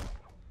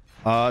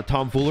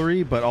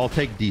tomfoolery, but I'll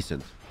take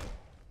decent.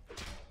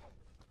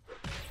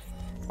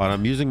 But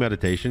I'm using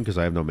meditation because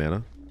I have no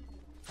mana.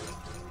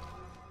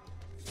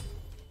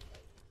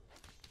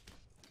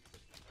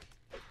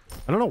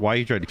 I don't know why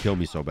he tried to kill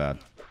me so bad.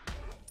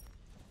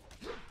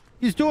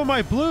 He's doing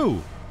my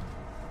blue.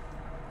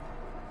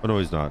 Oh, no,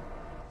 he's not.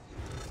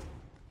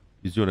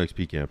 He's doing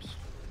XP camps.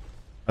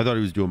 I thought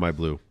he was doing my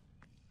blue.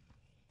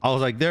 I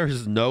was like,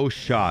 there's no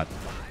shot.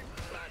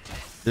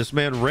 This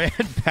man ran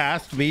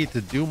past me to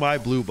do my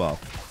blue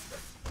buff.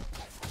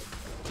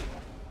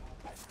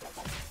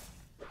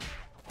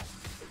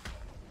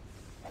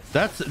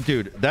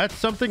 Dude, that's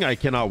something I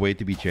cannot wait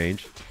to be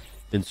changed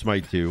in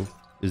Smite 2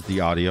 is the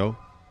audio.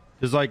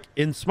 Because like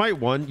in Smite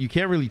 1, you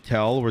can't really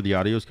tell where the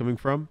audio is coming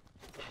from.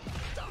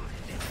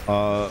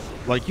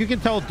 Like you can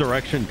tell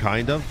direction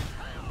kind of.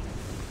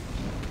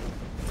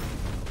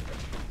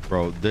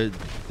 Bro,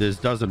 this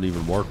doesn't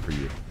even work for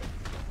you.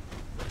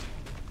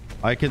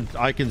 I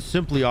can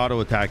simply auto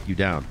attack you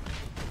down.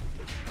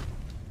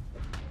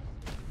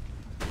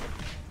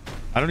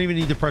 I don't even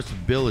need to press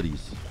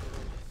abilities.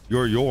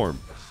 You're Yorm.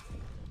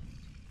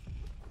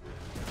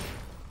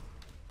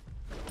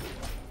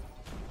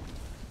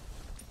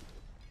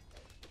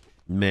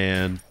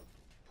 Man,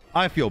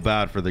 I feel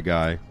bad for the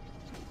guy.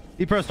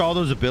 He pressed all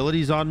those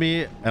abilities on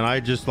me and I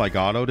just like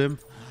autoed him.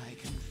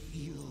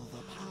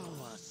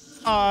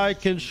 I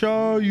can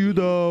show you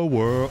the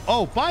world.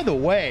 Oh, by the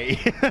way,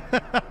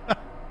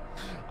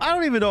 I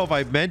don't even know if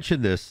I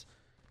mentioned this,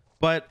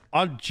 but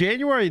on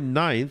January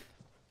 9th,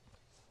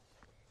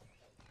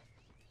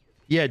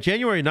 yeah,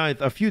 January 9th,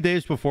 a few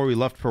days before we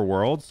left for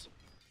Worlds,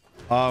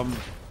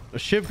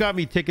 Shiv got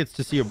me tickets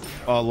to see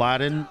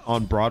Aladdin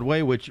on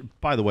Broadway, which,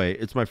 by the way,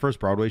 it's my first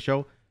Broadway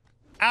show.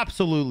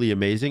 Absolutely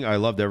amazing. I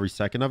loved every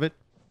second of it.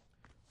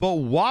 But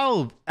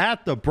while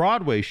at the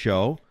Broadway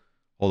show,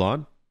 hold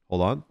on,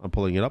 I'm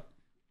pulling it up.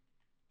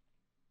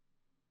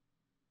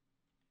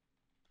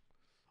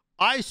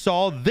 I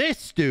saw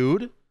this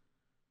dude,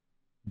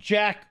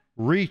 Jack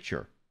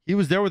Reacher. He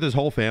was there with his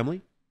whole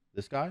family.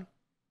 This guy.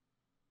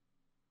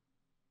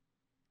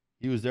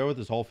 He was there with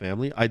his whole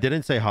family. I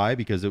didn't say hi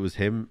because it was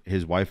him,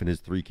 his wife, and his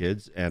 3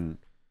 kids, and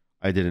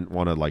I didn't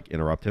want to like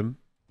interrupt him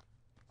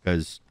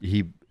because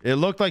it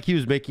looked like he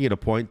was making it a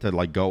point to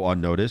like go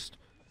unnoticed.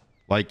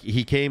 Like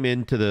he came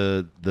into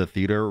the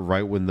theater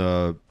right when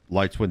the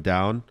lights went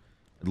down,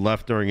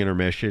 left during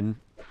intermission,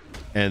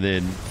 and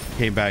then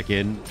came back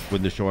in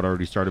when the show had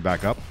already started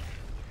back up.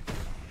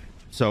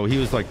 So he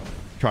was like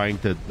trying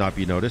to not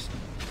be noticed.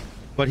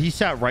 But he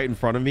sat right in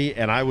front of me,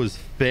 and I was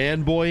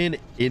fanboying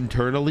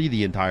internally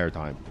the entire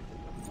time.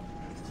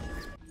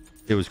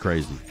 It was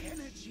crazy.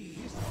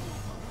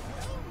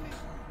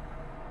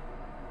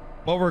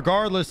 But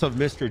regardless of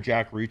Mr.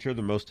 Jack Reacher,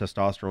 the most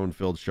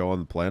testosterone-filled show on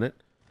the planet,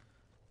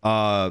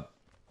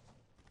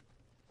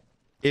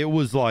 it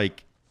was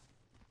like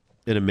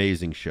an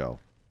amazing show.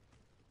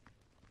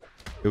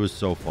 It was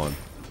so fun.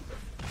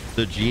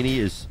 The genie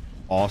is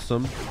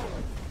awesome.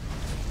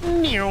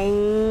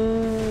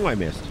 I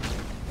missed.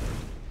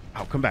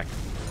 Oh, come back.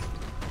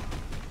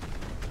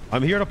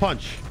 I'm here to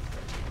punch.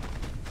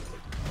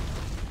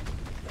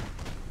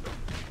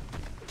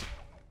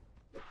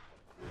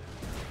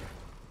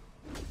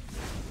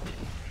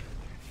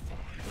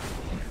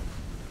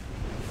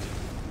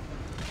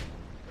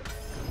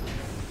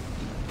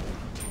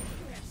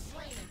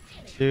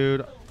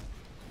 Dude,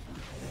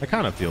 I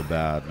kind of feel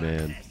bad,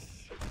 man.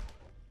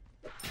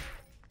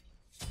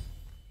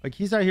 Like,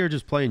 he's out here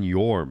just playing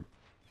Yorm.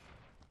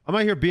 I'm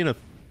out here being a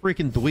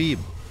freaking dweeb.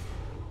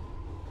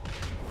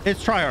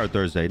 It's Tryhard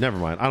Thursday. Never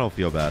mind. I don't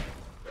feel bad.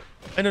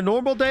 In a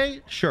normal day,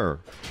 sure.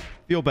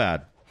 Feel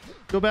bad.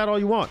 Feel bad all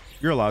you want.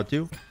 You're allowed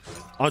to.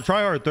 On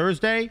Tryhard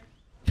Thursday,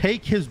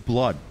 take his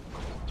blood.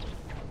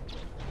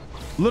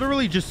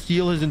 Literally just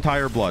steal his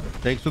entire blood.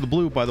 Thanks for the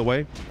blue, by the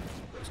way.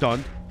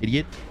 Stunned.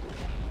 Idiot.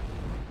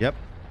 Yep.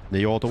 Now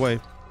you ult away.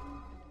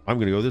 I'm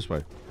going to go this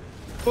way.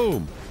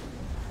 Boom.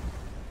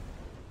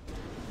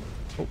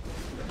 Oh.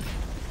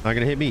 Not going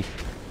to hit me.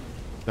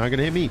 Not going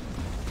to hit me.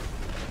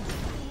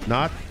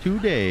 Not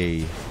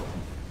today.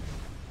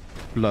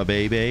 Blah,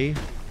 baby.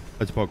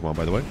 That's a Pokemon,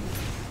 by the way.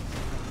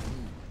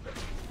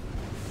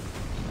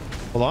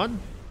 Hold on.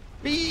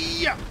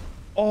 Yeah.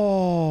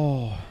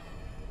 Oh.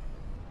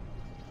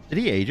 Did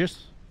he age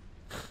us?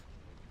 I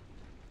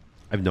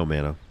have no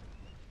mana.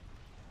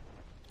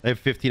 I have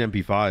 15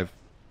 MP5,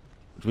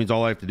 which means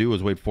all I have to do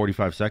is wait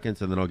 45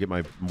 seconds and then I'll get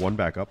my 1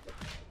 back up.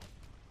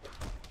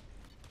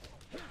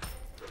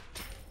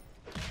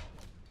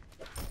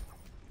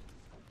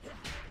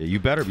 Yeah, you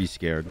better be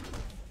scared.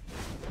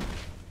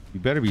 You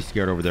better be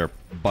scared over there,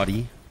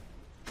 buddy.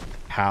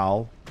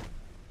 Pal.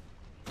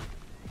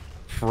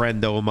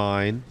 Friendo of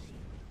mine.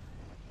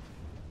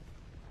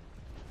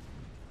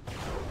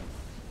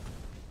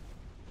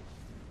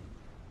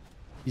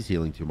 He's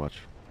healing too much.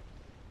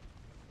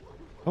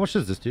 How much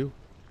does this do?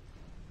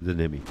 It didn't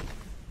hit me.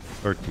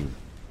 13.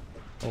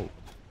 Oh.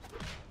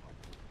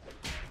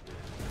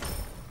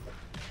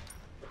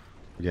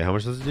 Okay, how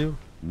much does it do?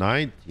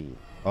 19.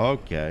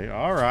 Okay.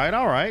 All right.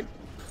 All right.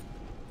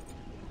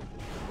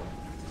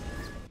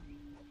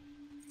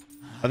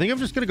 I think I'm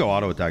just going to go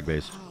auto attack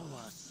base.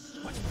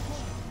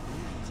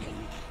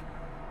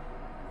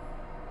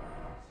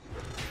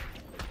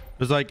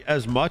 Because, like,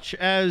 as much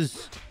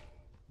as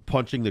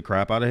punching the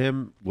crap out of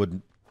him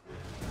would,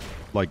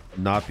 like,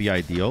 not be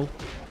ideal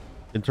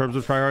in terms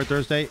of Tryhard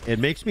Thursday, it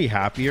makes me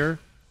happier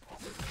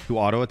to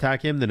auto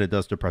attack him than it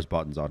does to press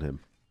buttons on him.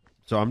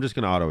 So I'm just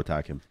going to auto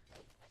attack him.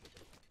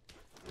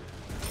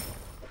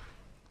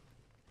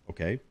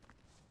 Okay.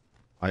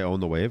 I own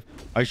the wave.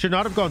 I should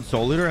not have gone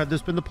Soul Leader had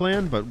this been the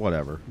plan, but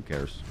whatever. Who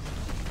cares?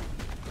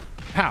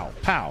 Pow,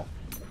 pow,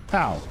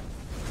 pow,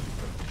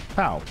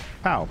 pow,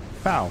 pow,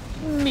 pow.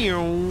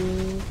 Meow.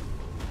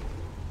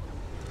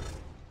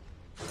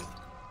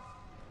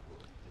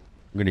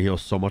 I'm going to heal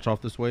so much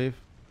off this wave.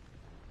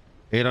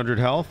 800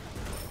 health.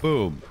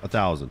 Boom.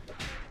 1,000.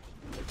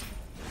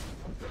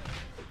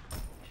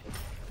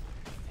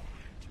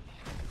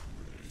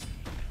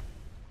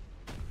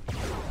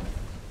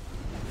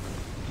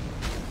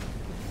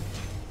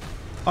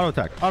 Auto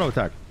attack. Auto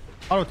attack.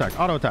 Auto attack.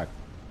 Auto attack.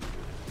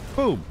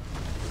 Boom.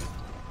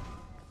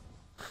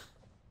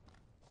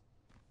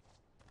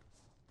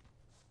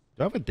 Do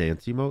I have a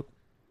dance emote?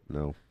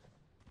 No.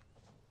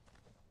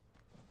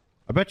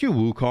 I bet you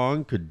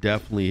Wukong could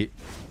definitely...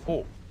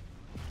 Oh.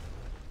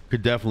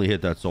 Could definitely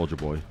hit that Soldier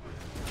Boy.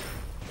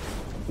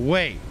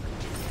 Wait.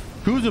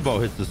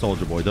 Kuzubo hits the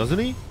Soldier Boy, doesn't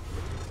he?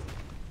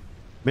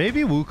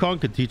 Maybe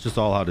Wukong could teach us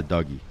all how to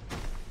Dougie.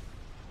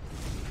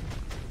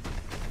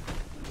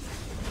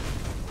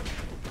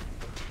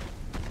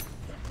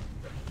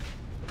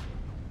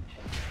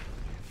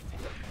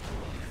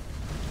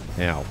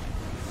 Ow.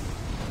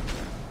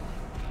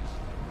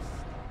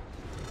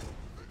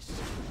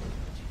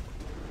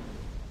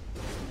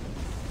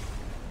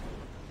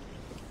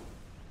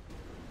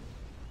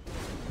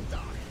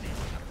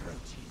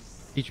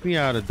 Teach me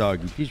how to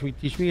doggy.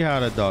 Teach me how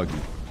to doggy.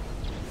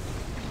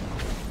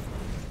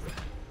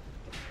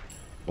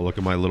 Oh, look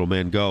at my little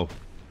man go.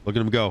 Look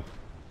at him go.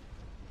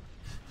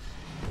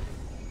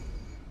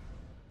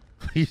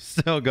 He's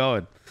still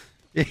going.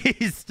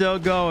 He's still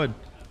going.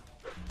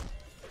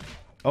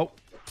 Oh.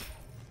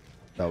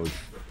 That was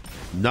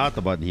not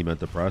the button he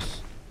meant to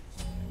press.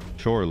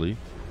 Surely.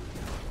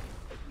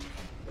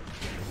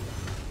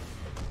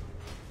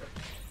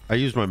 I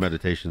used my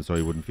meditation so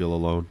he wouldn't feel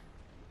alone.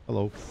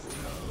 Hello.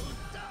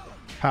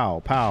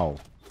 Pow, pow,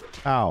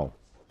 pow.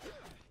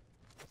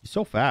 He's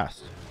so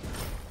fast.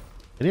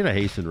 I need a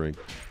hasten ring.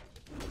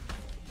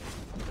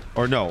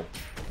 Or no.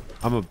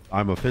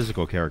 I'm a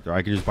physical character.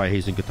 I can just buy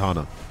hasten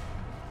katana.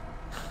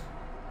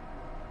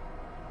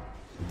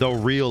 The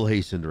real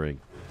hastened ring.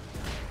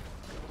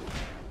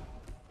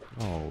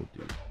 Oh,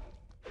 dude.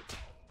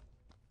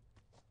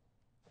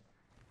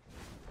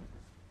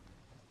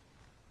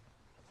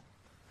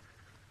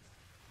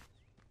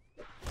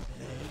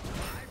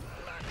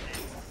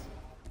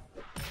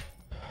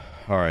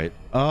 All right.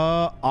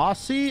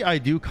 Aussie, I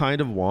do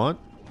kind of want.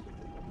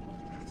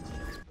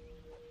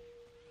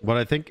 But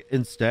I think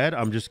instead,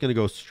 I'm just going to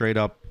go straight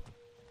up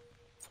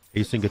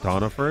Hasten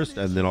Katana first,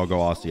 and then I'll go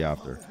Aussie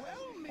after.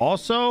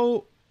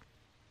 Also,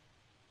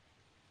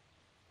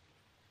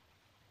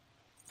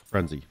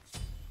 Frenzy.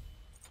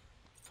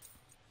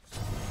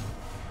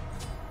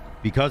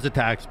 Because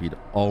attack speed.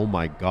 Oh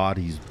my god,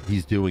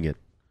 he's doing it.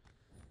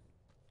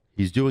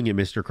 He's doing it,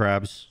 Mr.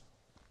 Krabs.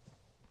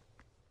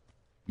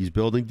 He's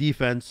building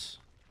defense.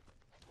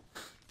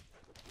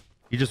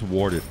 He just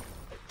warded.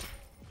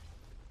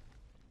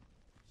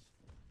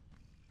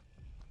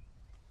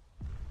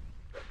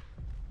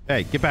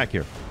 Hey, get back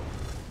here.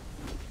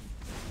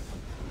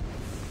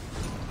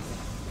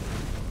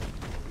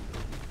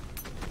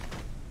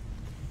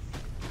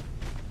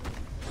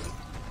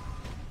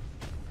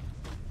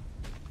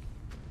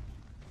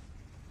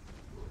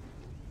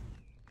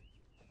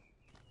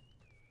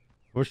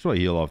 How much do I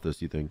heal off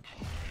this, you think?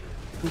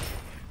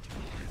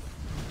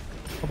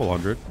 Couple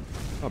hundred.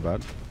 Not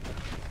bad.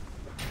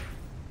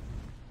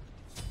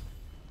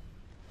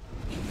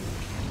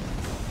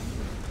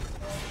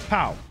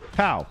 Pow,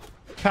 pow,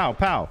 pow,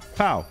 pow,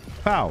 pow,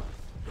 pow,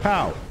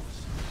 pow,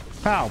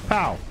 pow,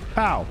 pow,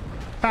 pow,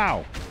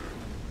 pow.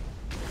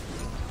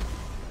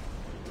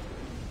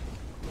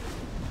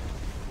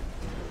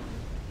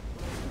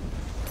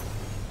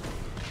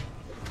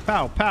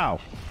 Pow, pow,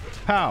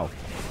 pow.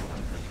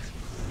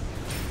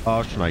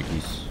 Oh,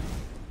 shnikes.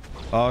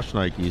 Oh,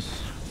 shnikes.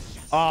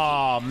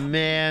 Oh,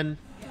 man.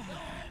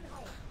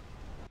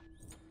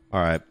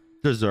 All right.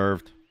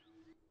 Deserved.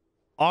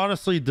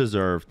 Honestly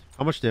deserved.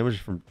 How much damage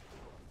from...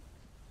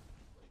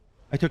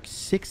 I took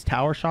 6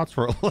 tower shots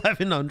for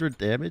 1100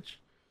 damage.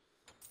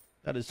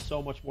 That is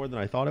so much more than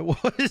I thought it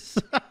was.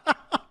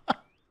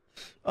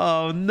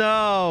 Oh,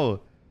 no.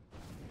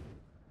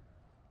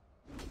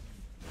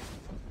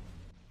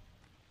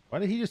 Why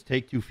did he just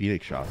take 2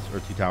 Phoenix shots or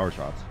 2 tower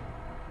shots?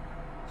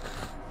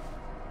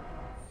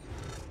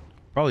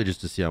 Probably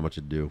just to see how much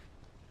it'd do.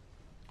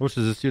 How much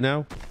does this do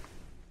now?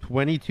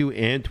 22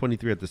 and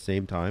 23 at the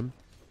same time.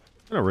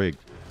 Kind of rigged.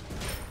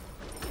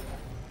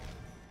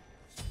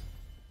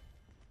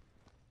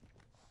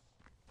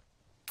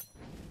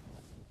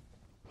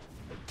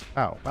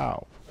 Pow,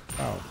 pow,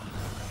 pow.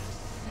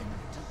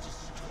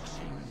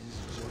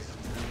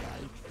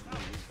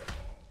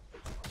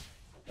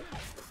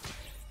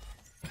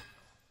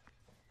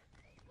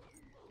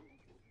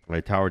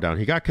 My tower down.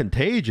 He got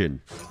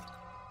contagion.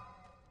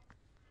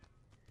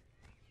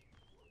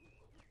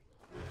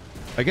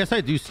 I guess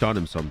I do stun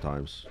him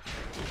sometimes.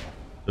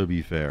 To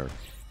be fair.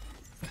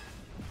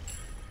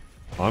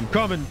 I'm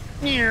coming.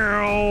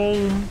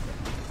 Pow,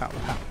 pow,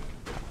 pow,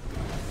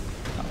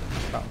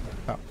 pow,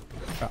 pow,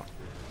 pow.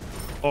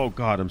 Oh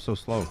god, I'm so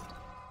slow.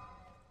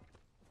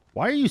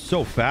 Why are you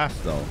so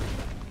fast though?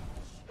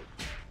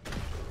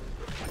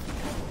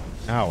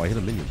 Ow, I hit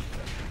a minion.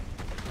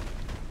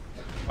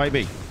 Fight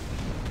me.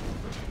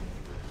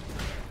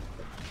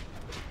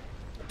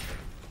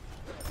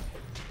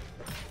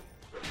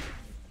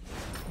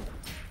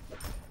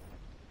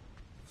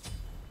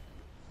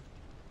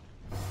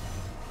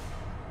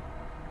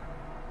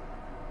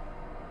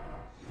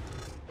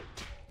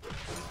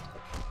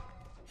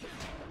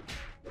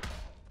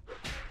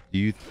 Do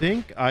you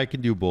think I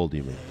can do Bull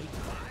Demon?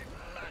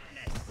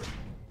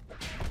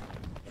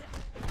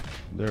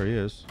 There he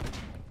is.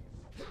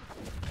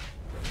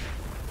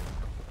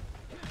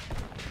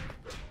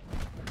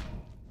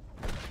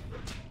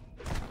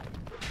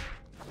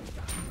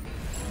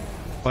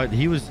 But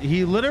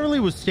he literally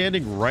was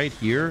standing right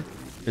here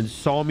and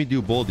saw me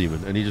do Bull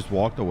Demon, and he just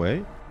walked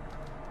away.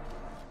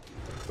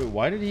 Wait,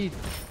 why did he?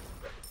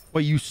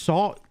 Wait, you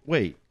saw?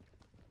 Wait,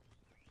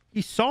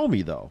 he saw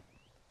me though,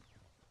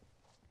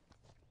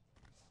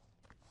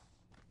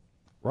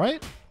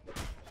 right?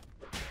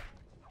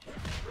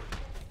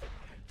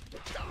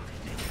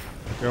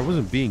 Okay, I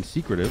wasn't being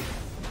secretive.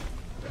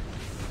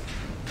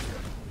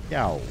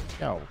 Yow,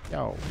 yow,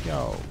 yow,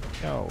 yow,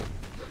 yow,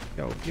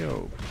 yow,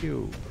 yo,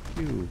 pew,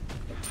 pew,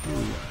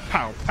 pew,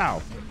 pow,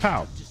 pow,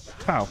 pow,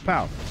 pow,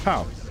 pow,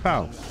 pow,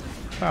 pow,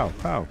 pow,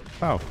 pow,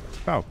 pow,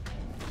 pow.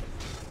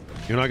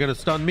 You're not gonna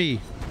stun me.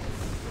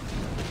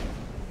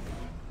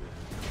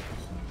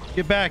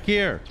 Get back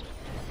here.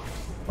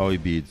 Oh, he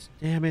beads.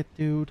 Damn it,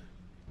 dude.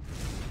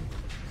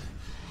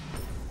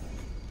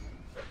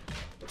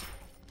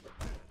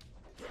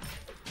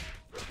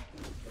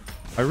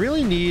 I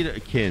really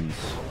need Kins.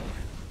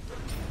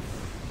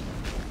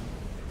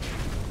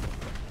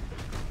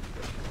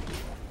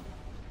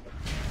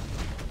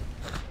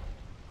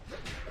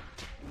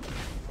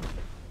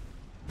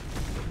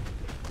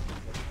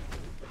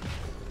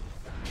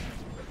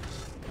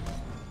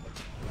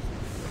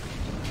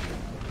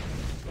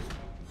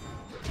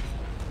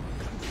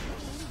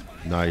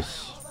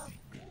 Nice.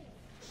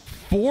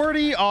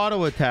 40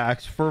 auto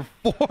attacks for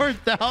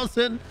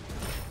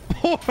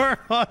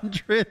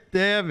 4,400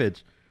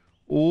 damage.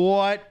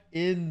 What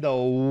in the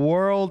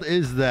world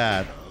is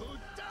that?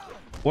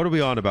 What are we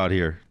on about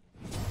here?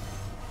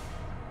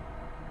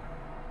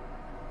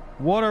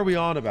 What are we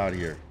on about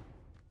here?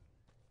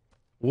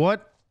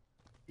 What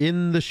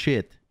in the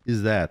shit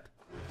is that?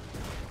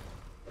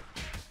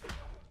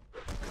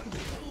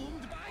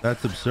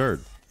 That's absurd.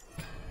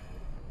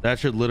 That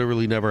should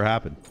literally never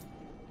happen.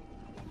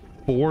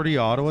 40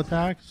 auto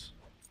attacks?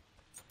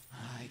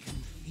 I can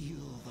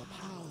feel the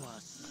power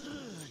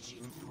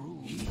surging through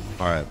you.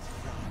 All right.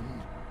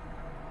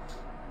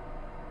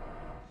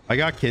 I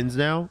got Kins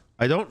now.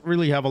 I don't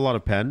really have a lot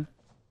of pen.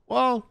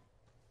 Well,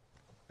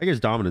 I guess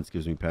dominance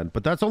gives me pen,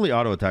 but that's only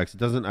auto attacks. It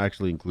doesn't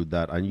actually include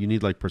that. You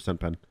need like percent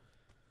pen.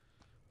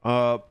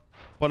 But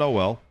oh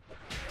well.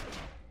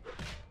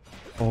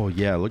 Oh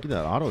yeah, look at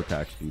that auto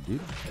attack speed, dude.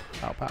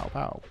 Pow, pow,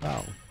 pow,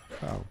 pow,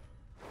 pow.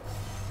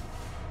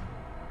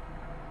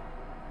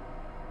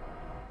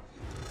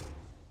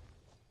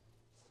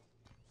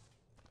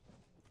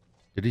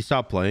 Did he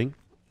stop playing?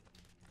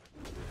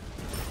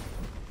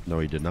 No,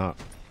 he did not.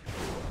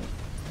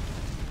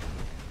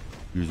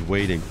 He was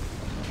waiting.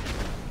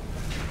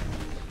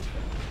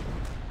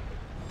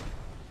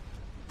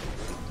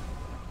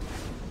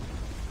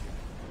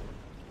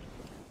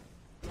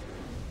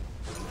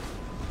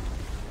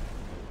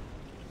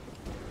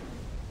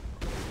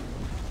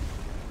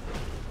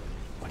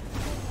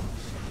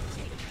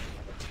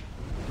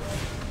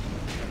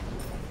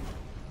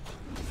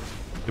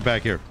 Get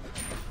back here.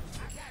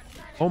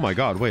 Oh my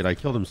god, wait, I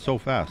killed him so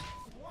fast.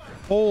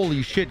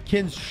 Holy shit,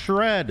 Kins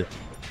shred.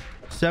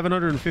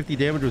 750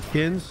 damage with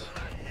Kins.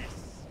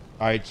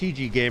 Alright,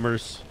 GG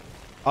gamers.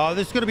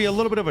 This is going to be a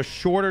little bit of a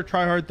shorter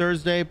Tryhard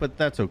Thursday, but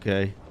that's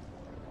okay.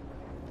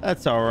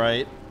 That's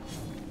alright.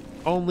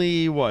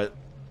 Only, what?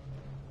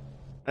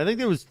 I think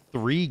there was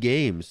 3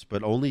 games,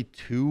 but only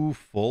 2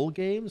 full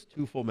games?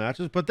 2 full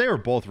matches? But they were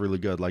both really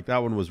good. Like,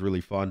 that one was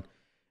really fun.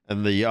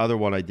 And the other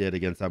one I did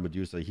against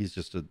SamDaDude, he's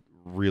just a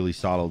really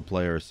solid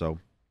player, so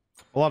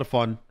a lot of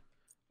fun.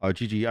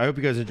 GG. I hope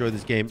you guys enjoyed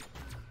this game.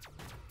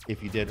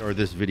 If you did, or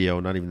this video,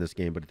 not even this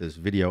game, but this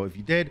video. If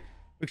you did,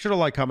 make sure to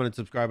like, comment, and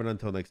subscribe. And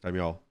until next time,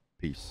 y'all,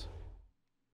 peace.